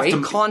put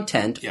great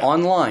content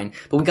online,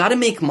 but we got to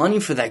make money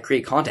for that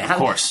great content. Of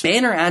course.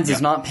 Banner ads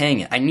is not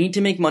paying it. I need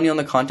to make money on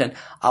the content.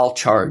 I'll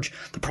charge.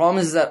 The problem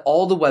is that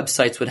all the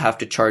websites would have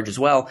to charge as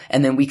well,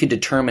 and then we could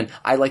determine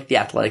I like the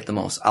Athletic the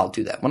most. I'll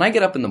do that. When I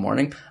get up in the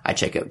morning, I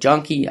check out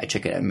Junkie, I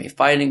check out MMA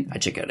Fighting, I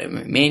check out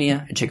MMA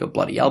Mania, I check out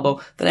Bloody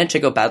Elbow, then I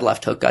check out Bad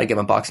Left Hook. Gotta get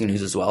my boxing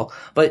news as well.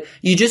 But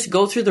you just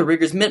go through the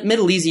rigors.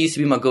 Middle Easy used to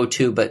be my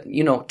go-to, but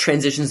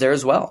transitions there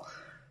as well.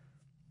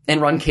 And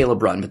Run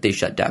Caleb Run, but they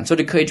shut down. So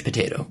did Cage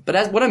Potato.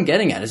 But what I'm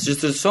getting at is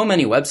just there's so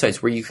many websites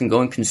where you can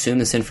go and consume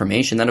this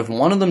information that if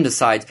one of them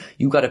decides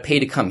you got to pay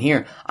to come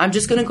here, I'm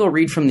just going to go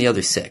read from the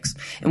other 6.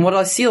 And what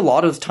I see a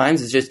lot of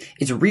times is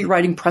it's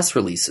rewriting press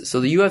releases. So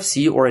the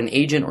UFC or an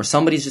agent or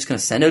somebody's just going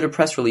to send out a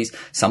press release.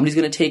 Somebody's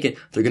going to take it.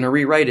 They're going to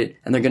rewrite it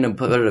and they're going to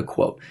put out a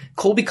quote.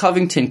 Colby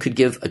Covington could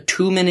give a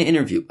 2-minute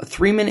interview, a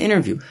 3-minute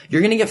interview.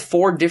 You're going to get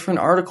 4 different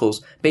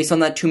articles based on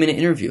that 2-minute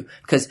interview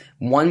because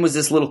one was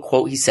this little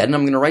quote he said, and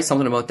I'm going to write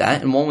something about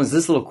that, and one was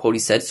this little quote he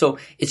said. So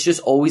it's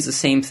just always the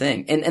same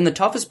thing. And the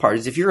toughest part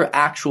is if you're an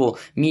actual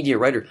media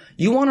writer,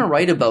 you want to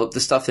write about the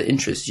stuff that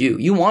interests you.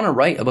 You want to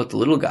write about the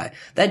little guy.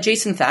 That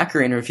Jason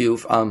Thacker interview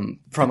from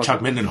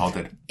Chuck Mindenhall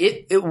did.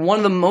 It one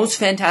of the most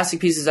fantastic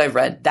pieces I've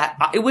read. That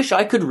I wish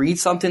I could read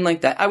something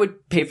like that. I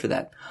would pay for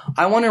that.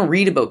 I want to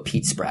read about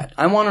Pete Spratt.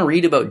 I want to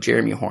read about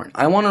Jeremy Horn.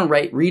 I want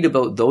to read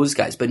about those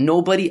guys, but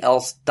nobody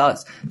else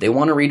does. They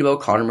want to read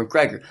about Conor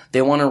McGregor.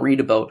 They want to read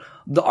about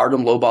the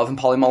Artem Lobov and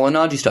Paulie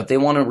Malignaggi stuff. They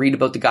want to read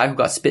about the guy who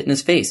got spit in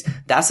his face.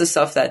 That's the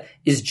stuff that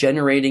is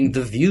generating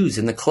the views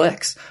and the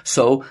clicks.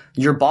 So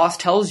your boss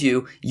tells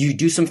you, you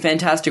do some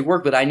fantastic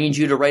work, but I need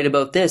you to write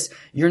about this.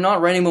 You're not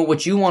writing about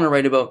what you want to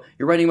write about.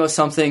 You're writing about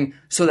something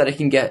so that it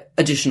can get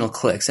additional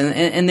clicks.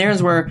 And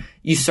there's where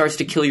you starts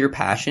to kill your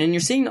passion. And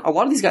you're seeing a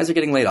lot of these guys are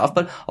getting laid off,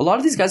 but a lot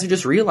of these guys are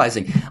just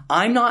realizing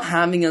I'm not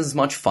having as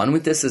much fun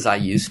with this as I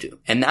used to.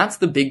 And that's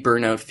the big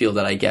burnout feel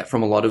that I get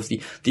from a lot of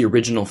the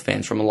original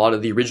fans, from a lot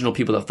of the original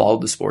people that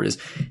followed the sport, is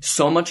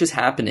so much is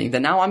happening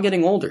that now I'm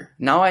getting older.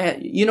 Now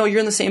you're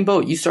in the same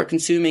boat. You start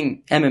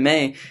consuming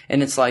MMA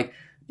and it's like,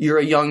 you're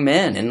a young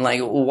man and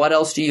like, what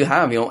else do you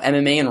have?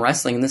 MMA and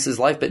wrestling and this is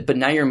life. But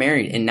now you're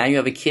married and now you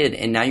have a kid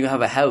and now you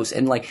have a house.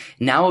 And like,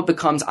 now it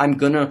becomes, I'm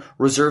going to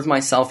reserve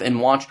myself and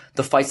watch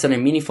the fights that are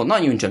meaningful.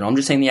 Not you in general. I'm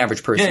just saying the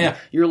average person. Yeah.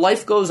 Your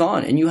life goes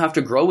on and you have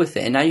to grow with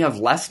it. And now you have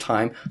less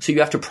time. So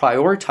you have to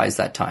prioritize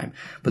that time.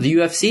 But the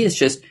UFC is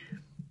just,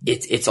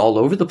 it's all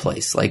over the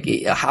place. Like,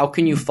 how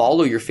can you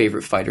follow your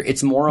favorite fighter?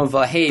 It's more of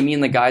a, hey, me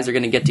and the guys are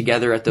going to get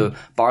together at the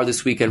bar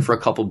this weekend for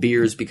a couple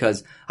beers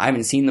because I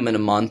haven't seen them in a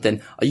month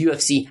and a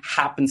UFC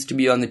happens to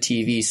be on the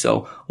TV.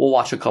 So we'll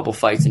watch a couple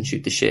fights and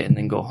shoot the shit and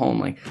then go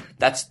home. Like,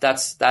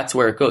 that's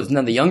where it goes.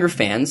 Now the younger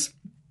fans,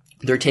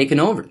 they're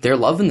taking over. They're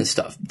loving this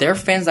stuff. They're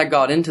fans that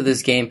got into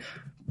this game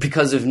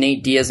because of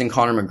Nate Diaz and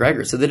Conor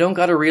McGregor. So they don't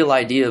got a real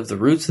idea of the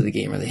roots of the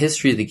game or the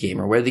history of the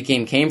game or where the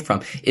game came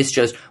from. It's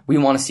just, we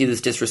want to see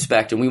this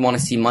disrespect and we want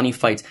to see money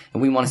fights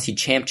and we want to see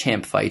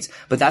champ fights.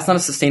 But that's not a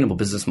sustainable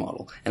business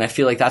model. And I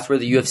feel like that's where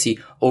the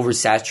UFC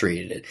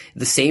oversaturated it.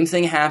 The same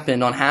thing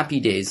happened on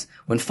Happy Days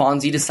when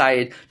Fonzie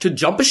decided to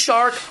jump a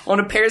shark on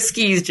a pair of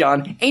skis,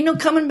 John. Ain't no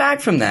coming back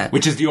from that.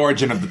 Which is the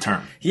origin of the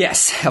term.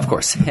 Yes, of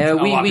course. We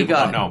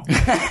got it. Know.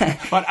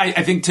 But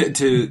I think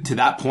to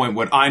that point,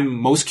 what I'm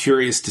most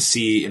curious to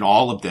see in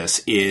all of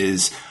this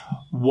is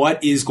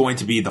what is going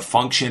to be the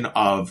function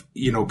of,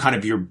 kind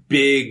of your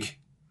big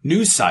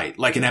news site,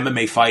 like an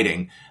MMA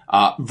Fighting,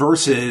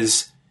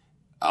 versus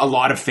a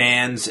lot of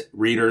fans,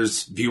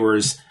 readers,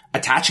 viewers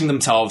attaching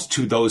themselves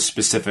to those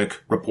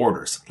specific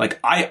reporters. Like,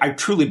 I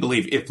truly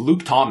believe if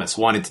Luke Thomas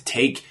wanted to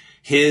take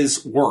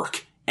his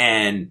work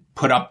and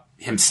put up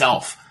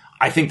himself,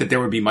 I think that there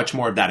would be much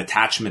more of that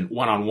attachment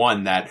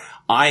one-on-one that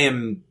I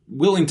am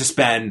willing to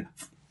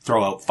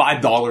throw out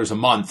 $5 a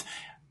month.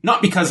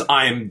 Not because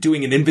I'm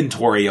doing an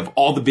inventory of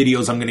all the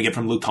videos I'm going to get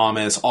from Luke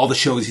Thomas, all the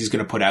shows he's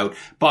going to put out,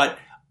 but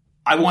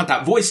I want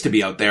that voice to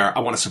be out there. I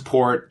want to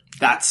support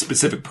that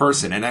specific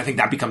person. And I think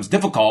that becomes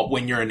difficult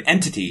when you're an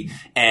entity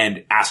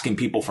and asking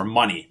people for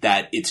money,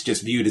 that it's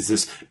just viewed as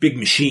this big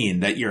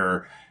machine that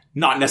you're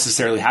not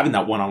necessarily having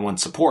that one-on-one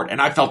support.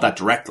 And I felt that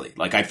directly.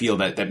 Like, I feel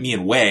that me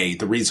and Wei,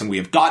 the reason we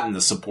have gotten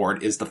the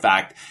support is the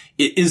fact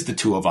it is the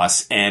two of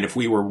us. And if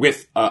we were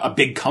with a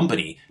big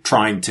company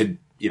trying to,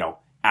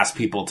 ask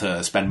people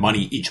to spend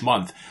money each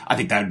month, I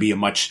think that would be a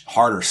much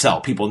harder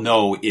sell. People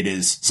know it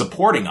is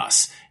supporting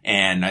us.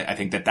 And I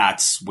think that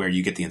that's where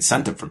you get the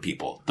incentive from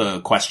people.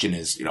 The question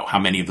is, you know, how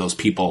many of those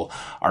people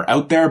are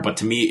out there? But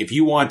to me, if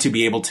you want to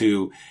be able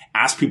to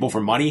ask people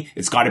for money,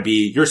 it's got to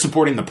be, you're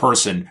supporting the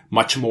person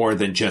much more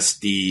than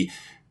just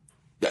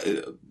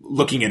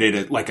looking at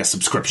it like a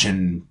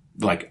subscription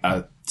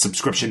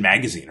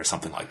magazine or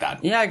something like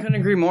that. Yeah, I couldn't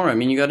agree more. I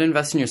mean, you got to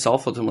invest in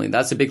yourself ultimately.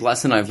 That's a big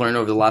lesson I've learned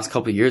over the last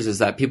couple of years, is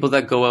that people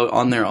that go out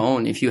on their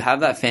own, if you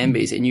have that fan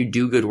base and you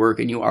do good work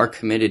and you are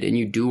committed and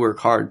you do work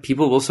hard,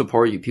 people will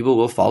support you. People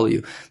will follow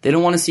you. They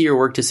don't want to see your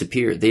work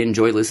disappear. They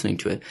enjoy listening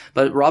to it.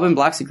 But Robin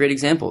Black's a great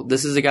example.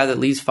 This is a guy that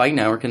leaves Fight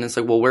Network, and it's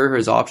like, well, where are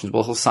his options?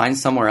 Well, he'll sign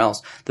somewhere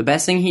else. The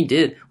best thing he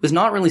did was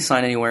not really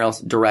sign anywhere else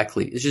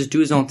directly. It's just do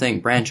his own thing,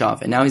 branch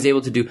off. And now he's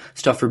able to do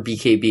stuff for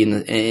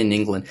BKB in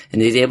England,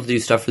 and he's able to do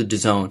stuff for the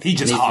DAZN. He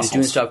just hustles.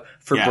 Doing stuff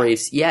for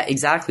Braves. Yeah,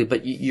 exactly.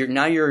 But you're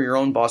your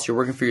own boss. You're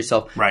working for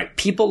yourself. Right.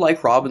 People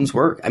like Robin's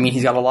work. I mean,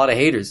 he's got a lot of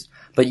haters,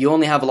 but you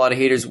only have a lot of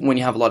haters when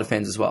you have a lot of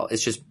fans as well.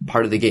 It's just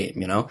part of the game,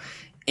 you know?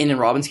 And in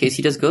Robin's case,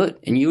 he does good.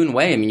 And you and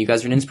Wei, I mean, you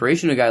guys are an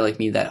inspiration to a guy like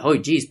me that, oh,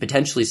 geez,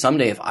 potentially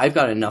someday if I've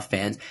got enough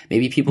fans,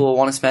 maybe people will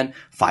want to spend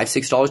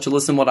 $5, $6 to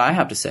listen to what I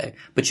have to say.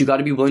 But you got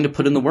to be willing to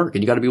put in the work,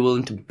 and you got to be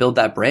willing to build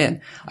that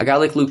brand. A guy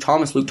like Luke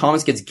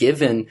Thomas gets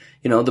given,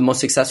 you know, the most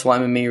successful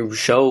MMA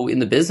show in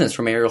the business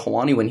from Ariel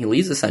Helwani when he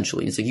leaves,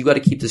 essentially. It's like, you got to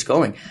keep this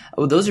going.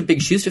 Oh, those are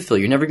big shoes to fill.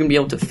 You're never going to be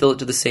able to fill it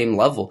to the same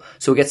level.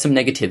 So it gets some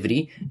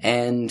negativity.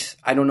 And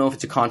I don't know if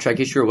it's a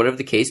contract issue or whatever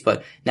the case,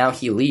 but now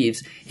he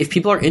leaves. If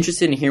people are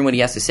interested in hearing what he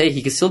has to say,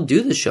 he can still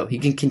do the show. He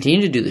can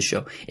continue to do the show,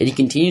 and he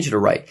can continue to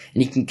write,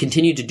 and he can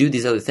continue to do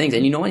these other things.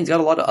 And you know what? He's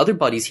got a lot of other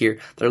buddies here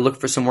that are looking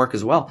for some work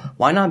as well.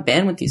 Why not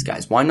band with these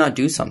guys? Why not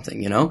do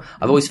something, you know?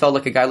 I've always felt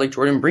like a guy like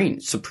Jordan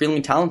Breen,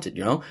 supremely talented,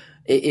 you know?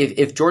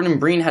 If Jordan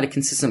Breen had a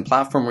consistent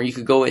platform where you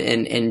could go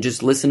and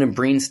just listen to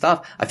Breen's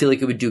stuff, I feel like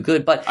it would do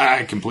good. But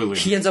I completely.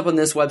 He ends up on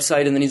this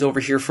website, and then he's over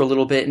here for a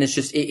little bit, and it's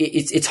just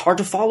it's hard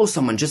to follow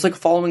someone. Just like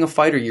following a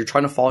fighter, you're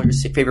trying to follow your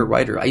favorite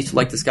writer. I used to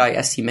like this guy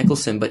S.T.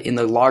 Mickelson, but in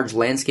the large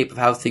landscape of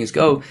how things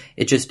go,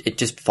 it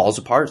just falls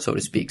apart, so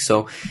to speak.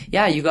 So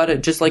yeah, you gotta,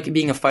 just like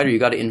being a fighter, you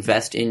gotta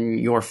invest in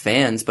your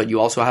fans, but you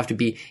also have to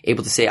be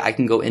able to say, I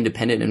can go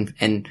independent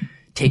and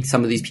take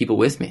some of these people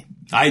with me.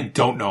 I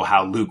don't know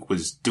how Luke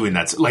was doing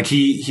that. Like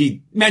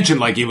he mentioned,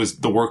 like it was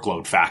the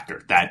workload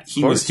factor, that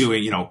he was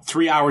doing, you know,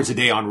 3 hours a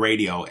day on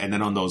radio, and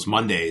then on those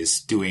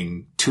Mondays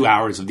doing 2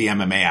 hours of the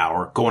MMA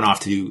hour, going off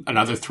to do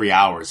another 3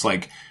 hours,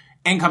 like,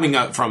 and coming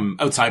out from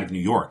outside of New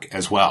York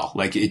as well.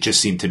 Like, it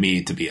just seemed to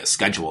me to be a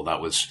schedule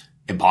that was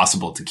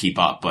impossible to keep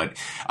up. But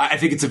I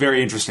think it's a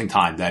very interesting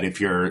time that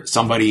if you're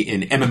somebody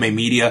in MMA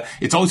media,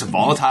 it's always a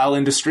volatile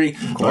industry,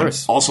 of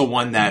course, but also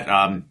one that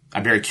I'm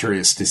very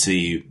curious to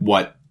see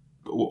what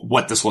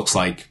this looks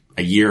like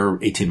a year,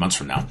 18 months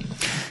from now.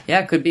 Yeah,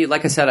 it could be.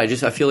 Like I said, I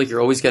feel like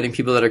you're always getting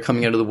people that are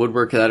coming out of the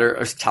woodwork that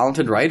are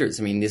talented writers.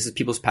 I mean, this is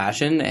people's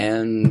passion,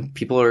 and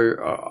people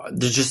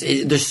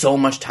there's so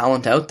much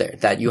talent out there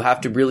that you have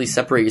to really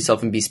separate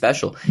yourself and be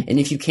special. And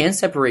if you can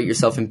separate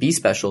yourself and be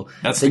special,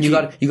 then you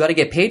got to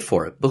get paid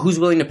for it. But who's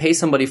willing to pay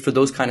somebody for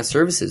those kind of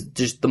services?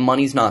 Just the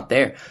money's not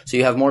there. So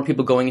you have more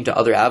people going into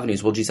other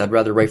avenues. Well, geez, I'd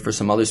rather write for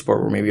some other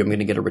sport where maybe I'm going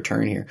to get a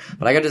return here.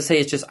 But I got to say,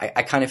 it's just,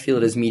 I kind of feel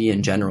it as media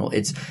in general.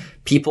 It's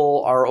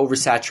people are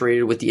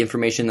oversaturated with the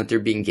information that they're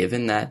being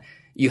given, that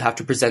you have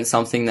to present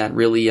something that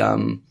really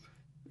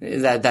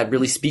that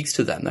really speaks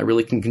to them, that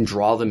really can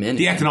draw them in.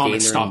 The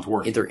economics stopped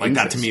working. Like,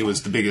 that to me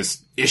was the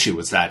biggest issue,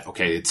 was that,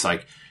 okay, it's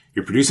like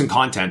you're producing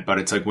content, but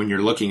it's like when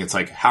you're looking, it's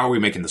like, how are we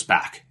making this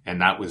back?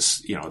 And that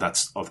was, you know,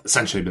 that's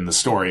essentially been the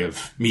story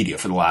of media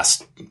for the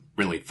last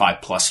really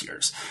 5+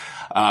 years.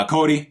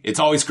 Cody, it's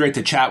always great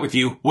to chat with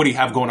you. What do you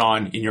have going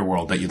on in your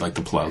world that you'd like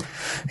to plug?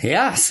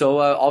 Yeah, so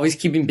always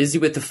keeping busy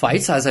with the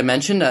fights. As I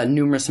mentioned,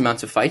 numerous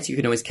amounts of fights. You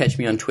can always catch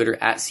me on Twitter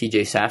at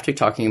CJ Saftic,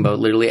 talking about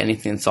literally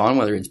anything that's on,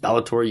 whether it's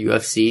Bellator,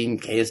 UFC,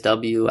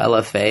 KSW,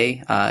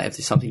 LFA. If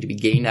there's something to be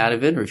gained out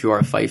of it, or if you are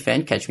a fight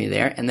fan, catch me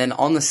there. And then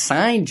on the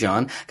side,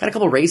 John, got a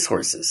couple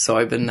racehorses. So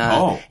I've been,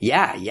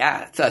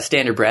 it's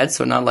standard bred,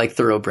 so not like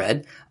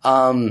thoroughbred.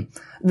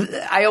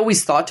 I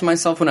always thought to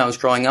myself when I was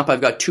growing up,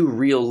 I've got two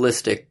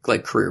realistic,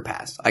 like, career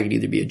paths. I could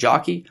either be a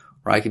jockey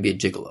or I could be a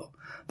gigolo.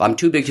 But I'm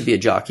too big to be a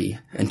jockey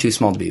and too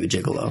small to be a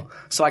gigolo.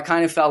 So I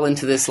kind of fell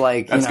into this,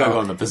 like, that's gotta go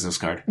on the business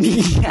card.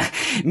 Yeah,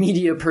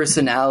 media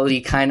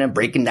personality, kind of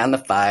breaking down the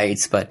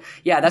fights. But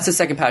yeah, that's a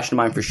second passion of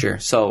mine for sure.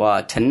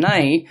 So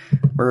tonight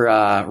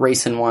we're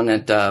racing one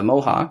at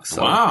Mohawk.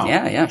 So wow.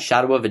 Yeah,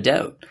 Shadow of a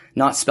Doubt.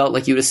 Not spelt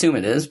like you would assume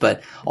it is,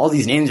 but all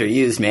these names are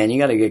used, man. You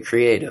gotta get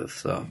creative.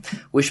 So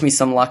wish me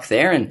some luck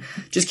there, and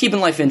just keeping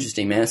life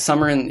interesting, man. It's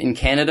summer in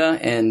Canada,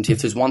 and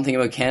if there's one thing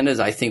about Canada is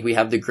I think we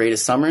have the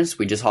greatest summers.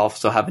 We just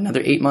also have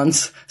another 8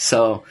 months.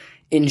 So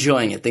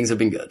enjoying it. Things have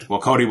been good.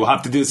 Well, Cody, we'll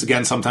have to do this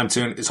again sometime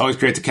soon. It's always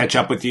great to catch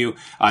up with you.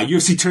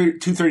 UFC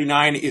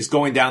 239 is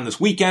going down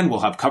this weekend. We'll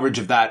have coverage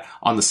of that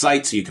on the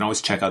site, so you can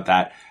always check out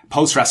that.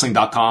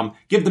 Postwrestling.com.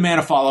 Give the man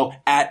a follow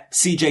at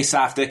CJ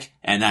Saftic,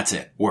 and that's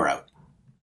it. We're out.